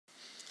 values.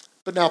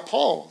 But now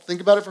Paul, think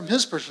about it from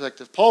his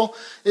perspective. Paul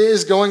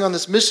is going on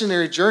this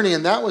missionary journey,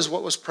 and that was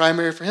what was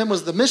primary for him,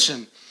 was the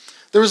mission.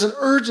 There was an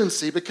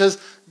urgency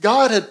because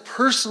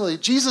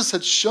Jesus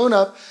had shown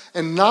up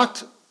and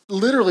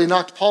literally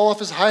knocked Paul off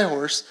his high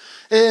horse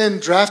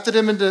and drafted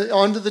him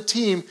onto the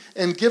team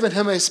and given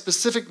him a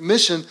specific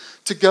mission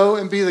to go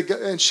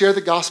and share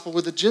the gospel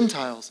with the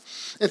Gentiles.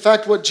 In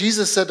fact, what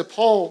Jesus said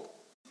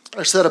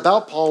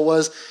about Paul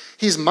was,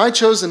 he's my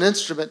chosen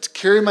instrument to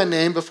carry my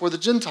name before the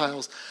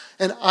Gentiles,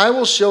 and I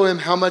will show him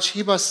how much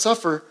he must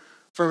suffer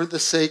for the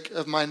sake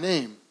of my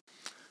name.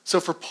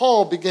 So for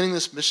Paul, beginning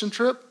this mission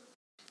trip,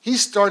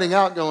 he's starting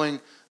out going,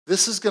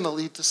 this is going to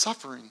lead to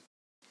suffering.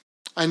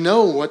 I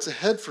know what's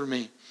ahead for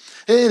me.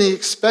 And he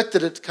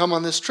expected it to come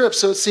on this trip,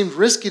 so it seemed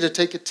risky to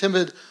take a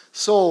timid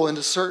soul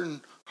into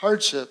certain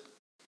hardship.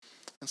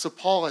 And so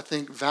Paul, I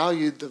think,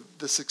 valued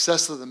the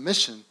success of the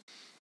mission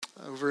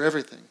over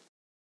everything.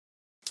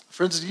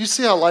 Friends, do you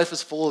see how life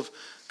is full of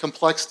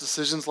complex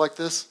decisions like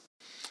this?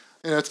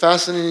 It's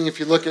fascinating if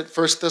you look at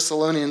 1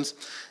 Thessalonians.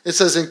 It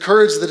says,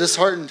 encourage the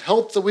disheartened,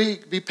 help the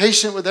weak, be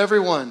patient with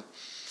everyone.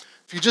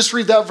 If you just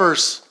read that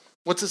verse,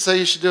 what's it say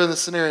you should do in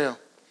this scenario?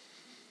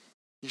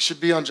 You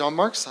should be on John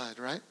Mark's side,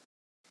 right?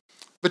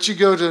 But you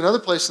go to another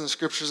place in the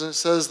scriptures and it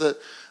says that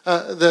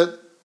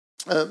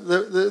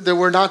that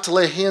we're not to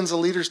lay hands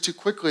on leaders too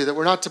quickly, that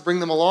we're not to bring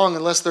them along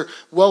unless they're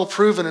well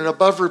proven and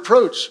above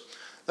reproach.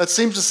 That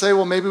seems to say,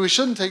 well, maybe we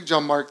shouldn't take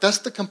John Mark. That's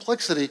the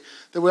complexity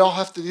that we all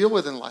have to deal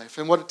with in life.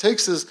 And what it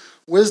takes is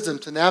wisdom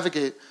to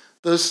navigate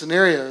those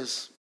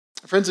scenarios.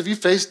 Friends, have you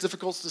faced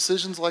difficult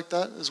decisions like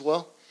that as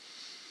well?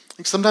 I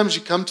think sometimes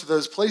you come to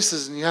those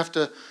places and you have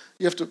to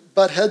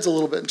butt heads a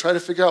little bit and try to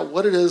figure out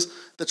what it is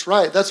that's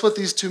right. That's what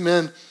these two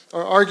men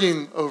are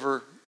arguing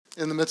over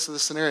in the midst of the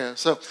scenario.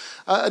 So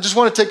I just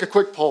want to take a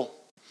quick poll.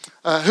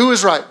 Who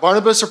is right,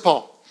 Barnabas or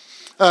Paul?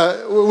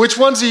 Which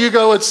ones do you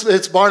go,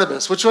 it's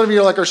Barnabas? Which one of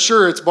you are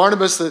sure it's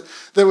Barnabas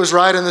that was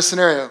right in this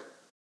scenario?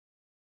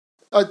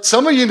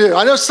 Some of you do.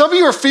 I know some of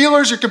you are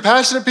feelers, you're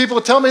compassionate people.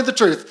 Tell me the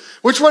truth.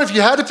 Which one, if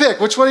you had to pick,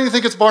 which one do you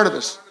think it's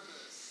Barnabas?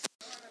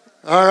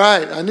 All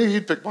right, I knew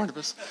you'd pick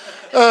Barnabas.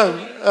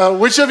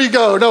 Which of you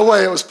go, no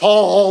way, it was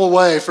Paul all the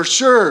way, for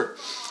sure.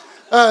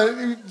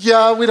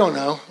 Yeah, we don't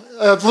know.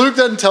 Luke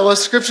doesn't tell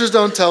us. Scriptures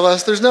don't tell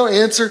us. There's no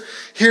answer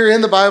here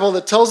in the Bible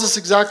that tells us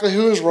exactly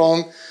who is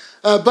wrong.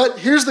 But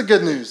here's the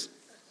good news.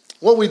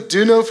 What we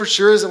do know for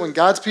sure is that when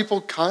God's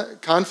people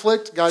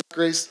conflict, God's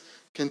grace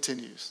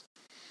continues.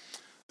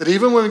 That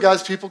even when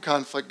God's people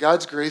conflict,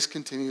 God's grace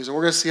continues. And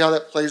we're going to see how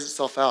that plays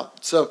itself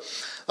out. So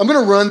I'm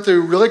going to run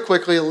through really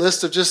quickly a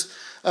list of just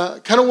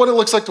kind of what it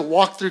looks like to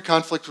walk through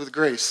conflict with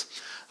grace.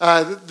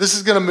 This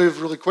is going to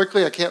move really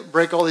quickly. I can't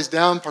break all these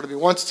down. Part of me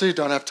wants to,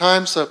 don't have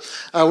time. So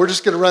we're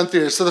just going to run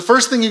through it. So the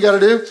first thing you got to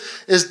do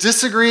is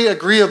disagree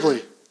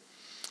agreeably.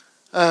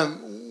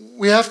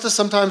 We have to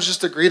sometimes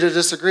just agree to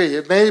disagree.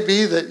 It may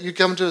be that you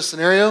come to a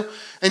scenario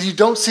and you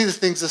don't see the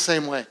things the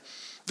same way.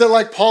 That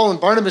like Paul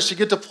and Barnabas, you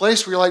get to a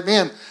place where you're like,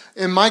 man,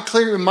 in my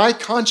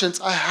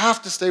conscience, I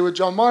have to stay with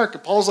John Mark.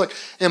 And Paul's like,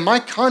 in my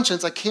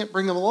conscience, I can't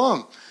bring them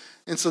along.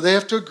 And so they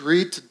have to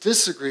agree to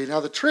disagree. Now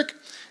the trick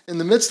in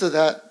the midst of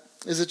that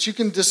is that you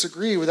can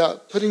disagree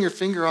without putting your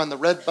finger on the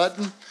red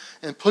button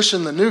and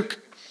pushing the nuke.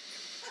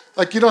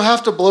 Like you don't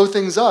have to blow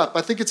things up.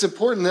 I think it's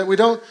important that we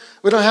don't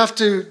have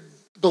to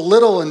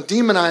belittle and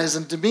demonize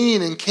and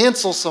demean and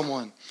cancel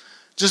someone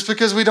just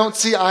because we don't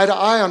see eye to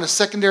eye on a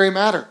secondary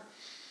matter.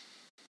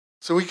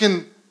 So we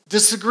can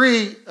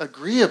disagree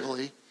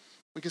agreeably.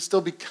 We can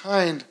still be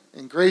kind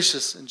and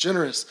gracious and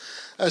generous.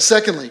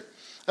 Secondly,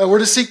 we're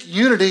to seek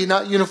unity,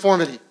 not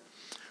uniformity.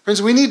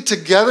 Friends, we need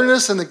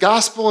togetherness in the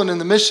gospel and in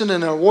the mission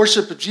and our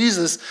worship of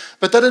Jesus,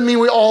 but that doesn't mean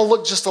we all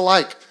look just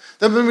alike.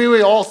 That doesn't mean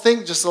we all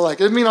think just alike.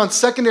 It doesn't mean on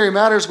secondary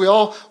matters we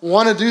all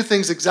want to do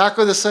things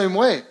exactly the same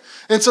way.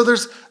 And so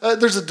there's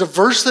a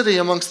diversity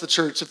amongst the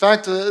church. In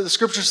fact, the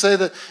scriptures say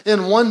that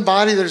in one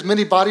body there's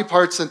many body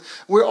parts, and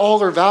we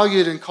all are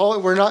valued and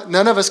called.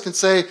 None of us can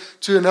say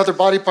to another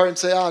body part and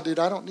say, dude,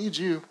 I don't need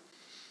you.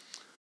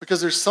 Because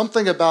there's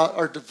something about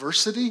our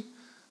diversity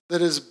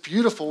that is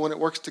beautiful when it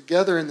works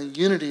together in the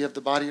unity of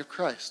the body of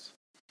Christ.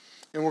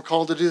 And we're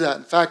called to do that.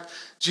 In fact,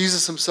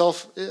 Jesus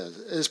himself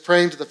is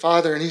praying to the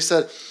Father, and he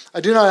said, I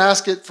do not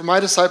ask it for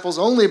my disciples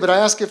only, but I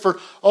ask it for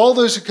all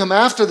those who come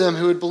after them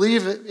who would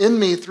believe in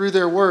me through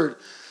their word,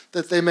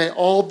 that they may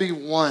all be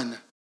one,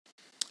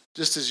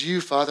 just as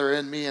you, Father, are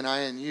in me and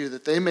I in you,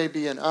 that they may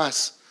be in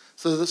us,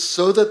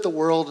 so that the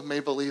world may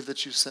believe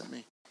that you sent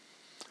me.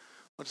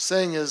 What it's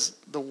saying is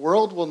the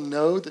world will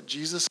know that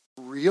Jesus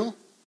is real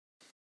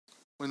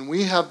when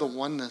we have the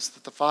oneness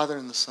that the Father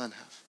and the Son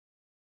have.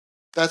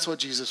 That's what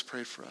Jesus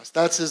prayed for us.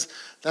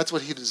 That's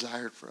what he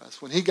desired for us.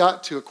 When he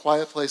got to a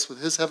quiet place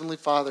with his heavenly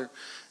Father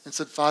and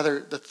said,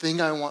 Father, the thing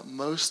I want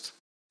most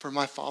for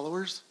my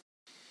followers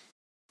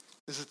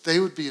is that they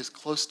would be as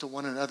close to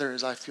one another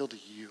as I feel to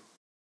you.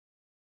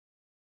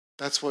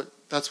 That's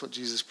what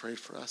Jesus prayed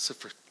for us. So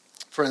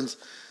friends,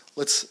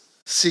 let's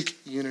seek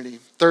unity.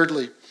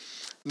 Thirdly,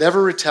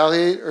 never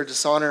retaliate or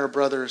dishonor a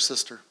brother or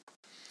sister.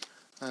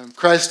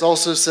 Christ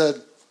also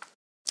said,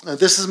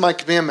 this is my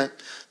commandment,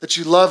 that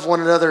you love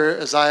one another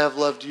as I have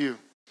loved you.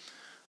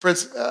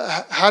 Friends,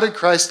 how did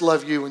Christ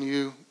love you when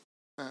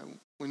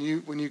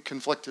you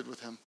conflicted with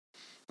him,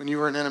 when you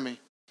were an enemy?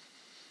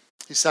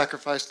 He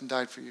sacrificed and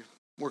died for you.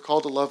 We're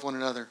called to love one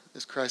another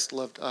as Christ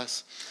loved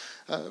us.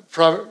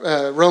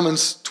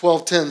 Romans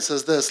 12:10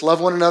 says this,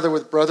 love one another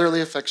with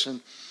brotherly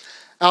affection.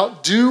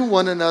 Outdo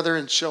one another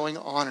in showing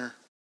honor.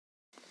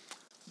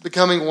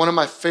 Becoming one of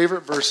my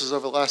favorite verses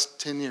over the last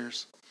 10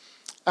 years.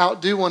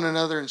 Outdo one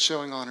another in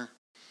showing honor.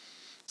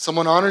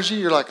 Someone honors you,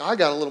 you're like, I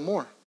got a little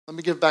more. Let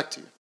me give back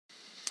to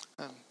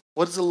you.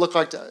 What does it look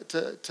like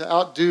to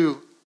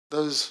outdo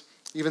those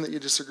even that you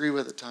disagree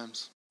with at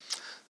times?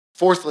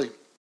 Fourthly,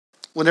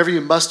 whenever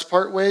you must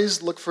part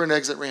ways, look for an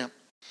exit ramp.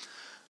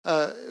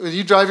 When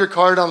you drive your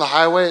car down the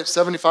highway at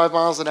 75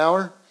 miles an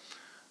hour,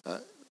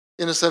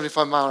 in a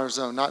 75-mile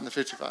zone, not in the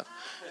 55.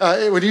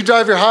 When you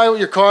drive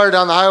your car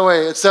down the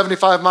highway at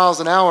 75 miles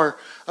an hour,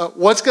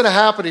 what's going to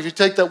happen if you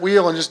take that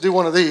wheel and just do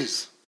one of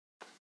these?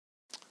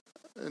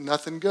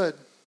 Nothing good.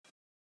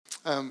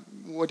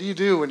 What do you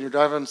do when you're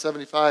driving on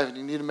 75 and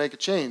you need to make a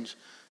change?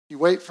 You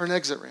wait for an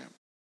exit ramp.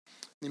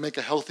 You make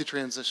a healthy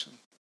transition.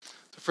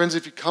 So friends,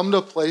 if you come to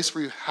a place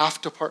where you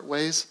have to part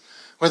ways,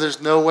 where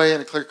there's no way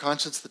in a clear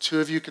conscience the two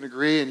of you can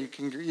agree and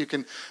you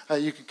can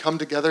come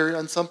together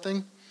on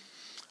something,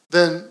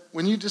 then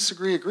when you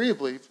disagree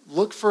agreeably,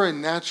 look for a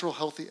natural,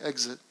 healthy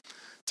exit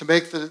to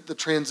make the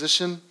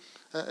transition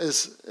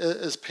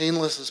as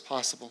painless as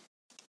possible.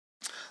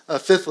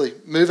 Fifthly,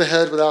 move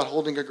ahead without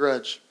holding a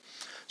grudge.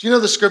 Do you know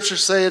the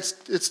scriptures say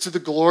it's to the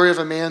glory of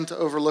a man to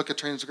overlook a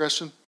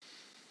transgression?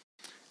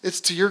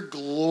 It's to your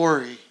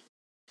glory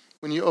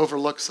when you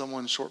overlook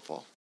someone's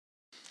shortfall.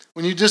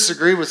 When you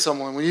disagree with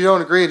someone, when you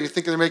don't agree and you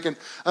think they're making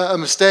a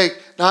mistake,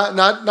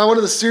 not one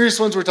of the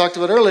serious ones we talked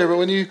about earlier, but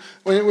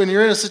when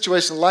you're in a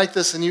situation like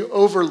this and you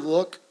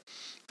overlook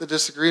the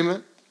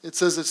disagreement, it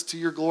says it's to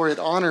your glory. It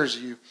honors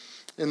you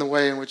in the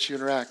way in which you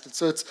interact. And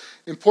so it's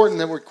important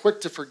that we're quick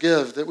to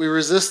forgive, that we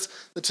resist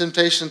the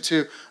temptation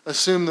to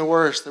assume the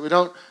worst, that we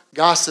don't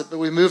gossip, but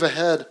we move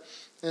ahead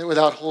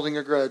without holding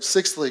a grudge.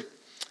 Sixthly,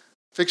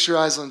 fix your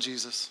eyes on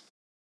Jesus.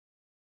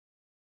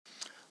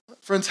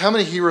 Friends, how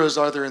many heroes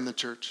are there in the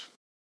church?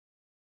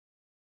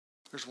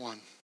 There's one.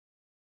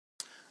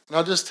 And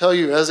I'll just tell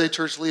you, as a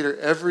church leader,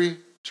 every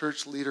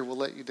church leader will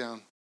let you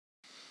down.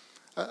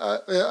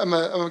 I'm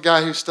a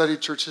guy who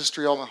studied church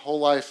history all my whole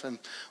life, and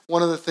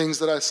one of the things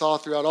that I saw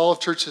throughout all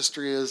of church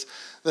history is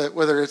that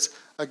whether it's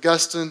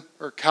Augustine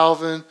or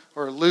Calvin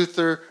or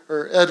Luther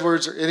or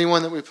Edwards or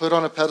anyone that we put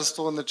on a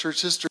pedestal in the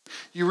church history,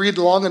 you read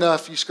long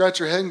enough, you scratch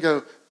your head and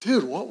go,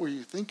 dude, what were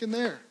you thinking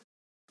there?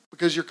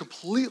 Because you're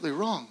completely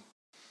wrong.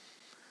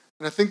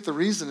 And I think the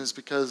reason is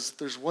because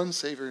there's one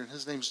Savior, and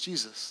his name's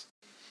Jesus.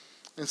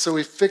 And so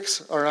we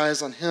fix our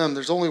eyes on him.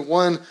 There's only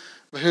one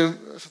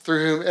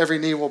through whom every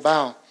knee will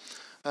bow.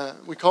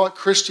 We call it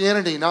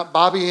Christianity, not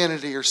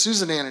Bobby-anity or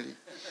Susan-anity,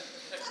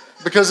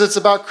 because it's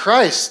about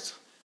Christ.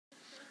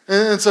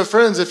 And so,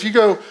 friends, if you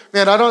go,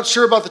 man, I'm not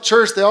sure about the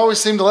church, they always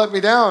seem to let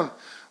me down.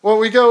 What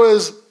we go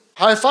is,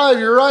 high five,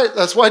 you're right.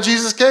 That's why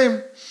Jesus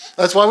came.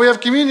 That's why we have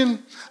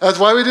communion. That's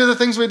why we do the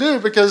things we do,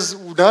 because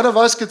none of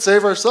us could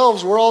save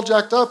ourselves. We're all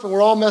jacked up and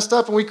we're all messed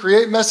up and we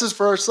create messes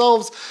for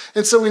ourselves.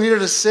 And so we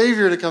needed a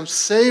Savior to come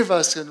save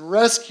us and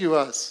rescue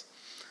us.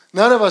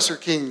 None of us are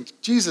king.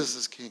 Jesus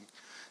is king.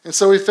 And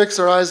so we fix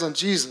our eyes on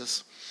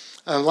Jesus.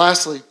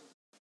 Lastly,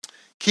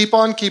 keep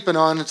on keeping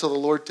on until the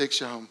Lord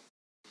takes you home.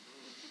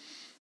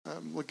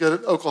 We'll get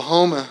an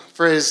Oklahoma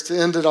phrase to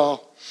end it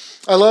all.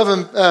 I love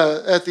him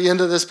at the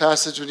end of this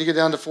passage when you get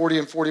down to 40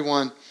 and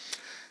 41.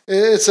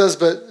 It says,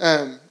 but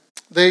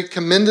they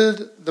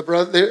commended the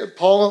brother.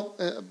 Paul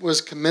was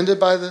commended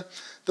by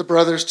the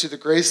brothers to the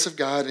grace of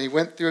God, and he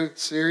went through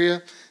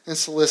Syria and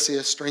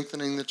Cilicia,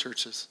 strengthening the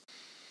churches.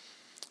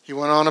 He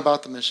went on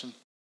about the mission.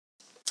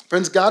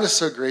 Friends, God is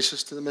so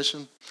gracious to the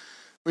mission.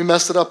 We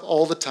mess it up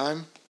all the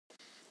time,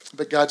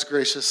 but God's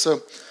gracious.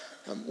 So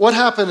what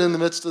happened in the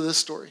midst of this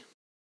story?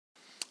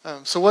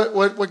 So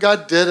what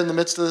God did in the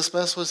midst of this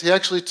mess was he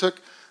actually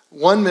took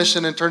one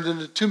mission and turned it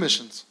into two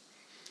missions.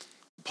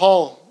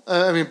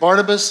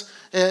 Barnabas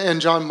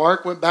and John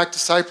Mark went back to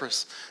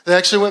Cyprus. They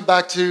actually went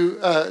back to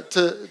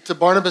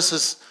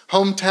Barnabas'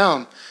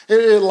 hometown.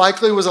 It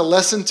likely was a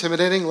less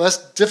intimidating,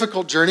 less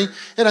difficult journey.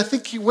 And I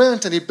think he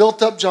went and he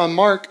built up John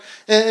Mark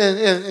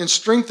and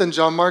strengthened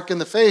John Mark in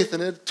the faith.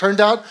 And it turned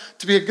out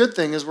to be a good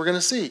thing, as we're going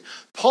to see.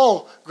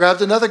 Paul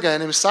grabbed another guy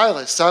named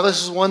Silas.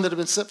 Silas was one that had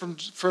been sent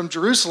from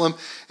Jerusalem.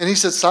 And he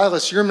said,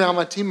 Silas, you're now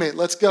my teammate.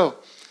 Let's go.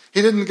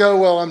 He didn't go,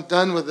 well, I'm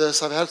done with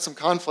this. I've had some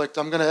conflict.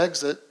 I'm going to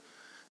exit.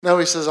 No,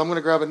 he says, I'm going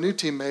to grab a new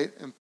teammate.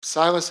 And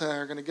Silas and I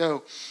are going to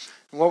go.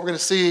 And what we're going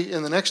to see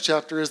in the next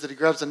chapter is that he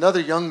grabs another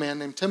young man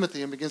named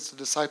Timothy and begins to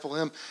disciple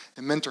him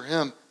and mentor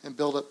him and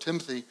build up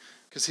Timothy,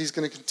 because he's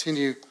going to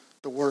continue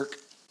the work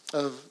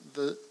of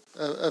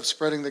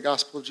spreading the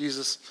gospel of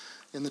Jesus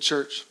in the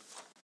church.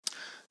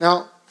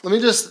 Now, let me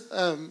just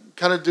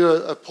kind of do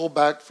a pull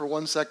back for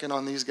 1 second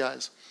on these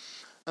guys.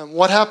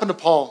 What happened to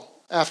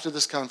Paul after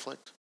this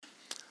conflict?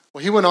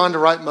 Well, he went on to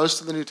write most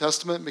of the New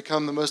Testament and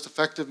become the most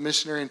effective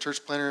missionary and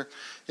church planner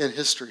in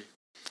history.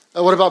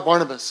 What about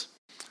Barnabas?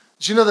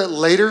 Did you know that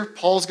later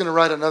Paul's going to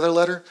write another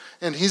letter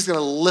and he's going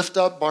to lift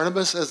up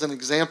Barnabas as an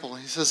example?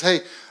 He says,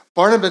 hey,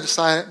 Barnabas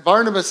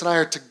and I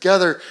are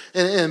together,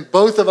 and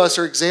both of us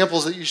are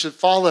examples that you should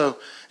follow.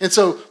 And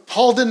so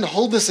Paul didn't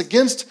hold this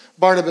against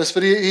Barnabas,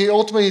 but he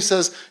ultimately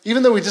says,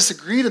 even though we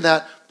disagreed in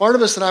that,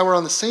 Barnabas and I were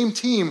on the same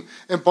team,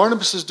 and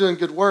Barnabas is doing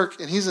good work,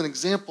 and he's an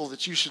example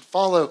that you should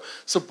follow.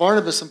 So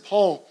Barnabas and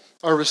Paul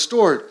are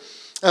restored.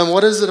 And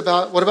what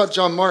about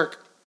John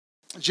Mark?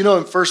 Did you know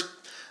in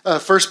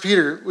First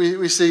Peter,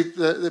 we see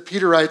that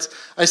Peter writes,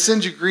 I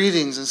send you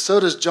greetings, and so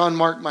does John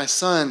Mark, my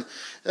son.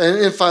 And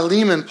in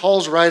Philemon,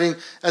 Paul's writing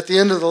at the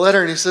end of the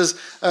letter, and he says,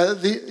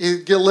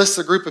 he lists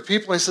a group of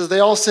people, and he says, they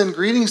all send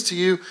greetings to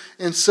you,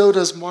 and so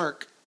does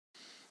Mark,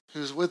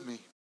 who's with me.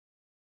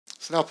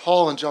 So now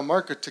Paul and John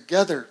Mark are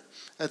together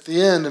at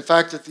the end. In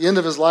fact, at the end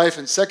of his life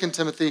in 2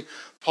 Timothy,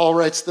 Paul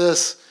writes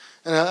this,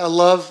 and I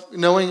love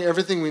knowing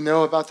everything we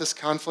know about this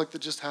conflict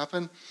that just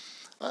happened.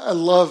 I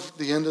love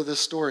the end of this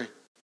story.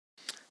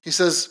 He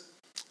says,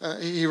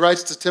 he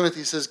writes to Timothy,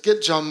 he says,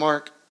 get John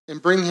Mark and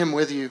bring him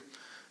with you,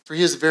 for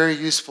he is very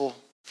useful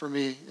for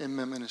me in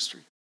my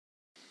ministry.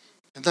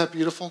 Isn't that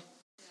beautiful?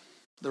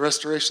 The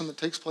restoration that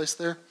takes place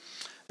there.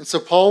 And so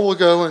Paul will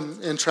go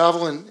and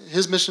travel in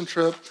his mission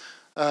trip.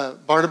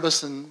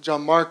 Barnabas and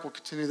John Mark will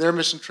continue their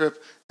mission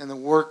trip, and the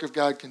work of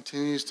God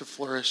continues to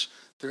flourish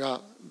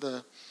throughout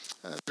the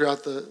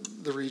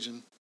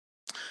region.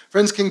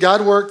 Friends, can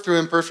God work through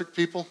imperfect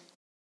people?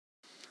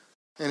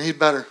 And He'd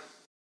better.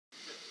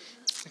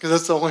 Because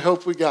that's the only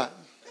hope we got.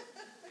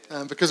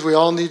 Because we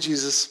all need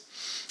Jesus.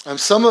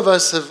 Some of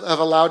us have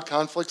allowed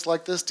conflicts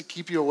like this to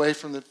keep you away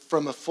from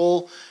a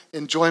full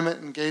enjoyment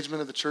and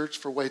engagement of the church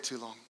for way too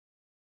long.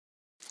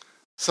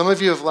 Some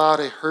of you have allowed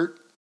a hurt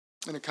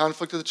and a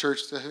conflict of the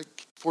church to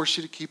force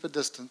you to keep a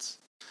distance.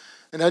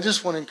 And I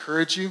just want to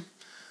encourage you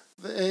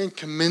and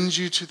commend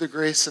you to the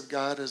grace of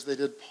God as they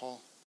did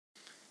Paul.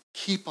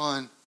 Keep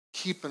on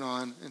keeping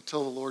on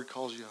until the Lord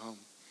calls you home.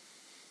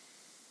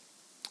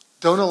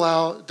 Don't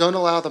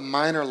allow the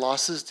minor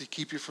losses to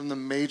keep you from the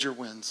major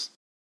wins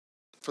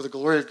for the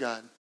glory of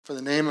God, for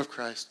the name of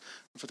Christ,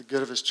 and for the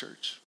good of His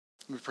church.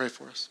 Let me pray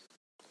for us.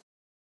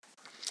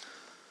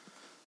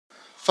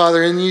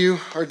 Father, in you,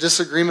 our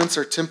disagreements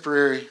are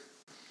temporary,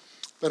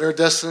 but our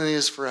destiny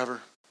is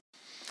forever.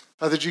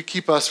 Father, would you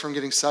keep us from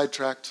getting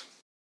sidetracked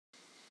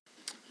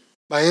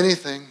by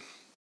anything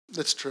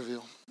that's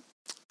trivial.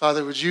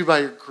 Father, would you, by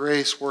your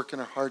grace, work in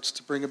our hearts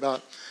to bring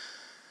about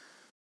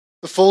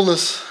the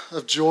fullness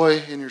of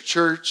joy in your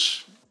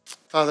church.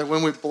 Father,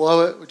 when we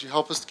blow it, would you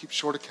help us to keep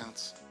short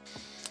accounts?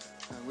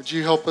 Would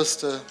you help us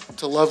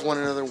to love one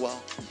another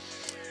well,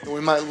 that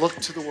we might look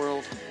to the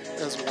world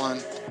as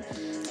one,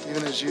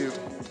 even as you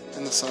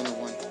and the Son are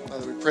one.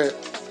 Father, we pray it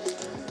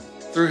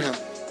through Him.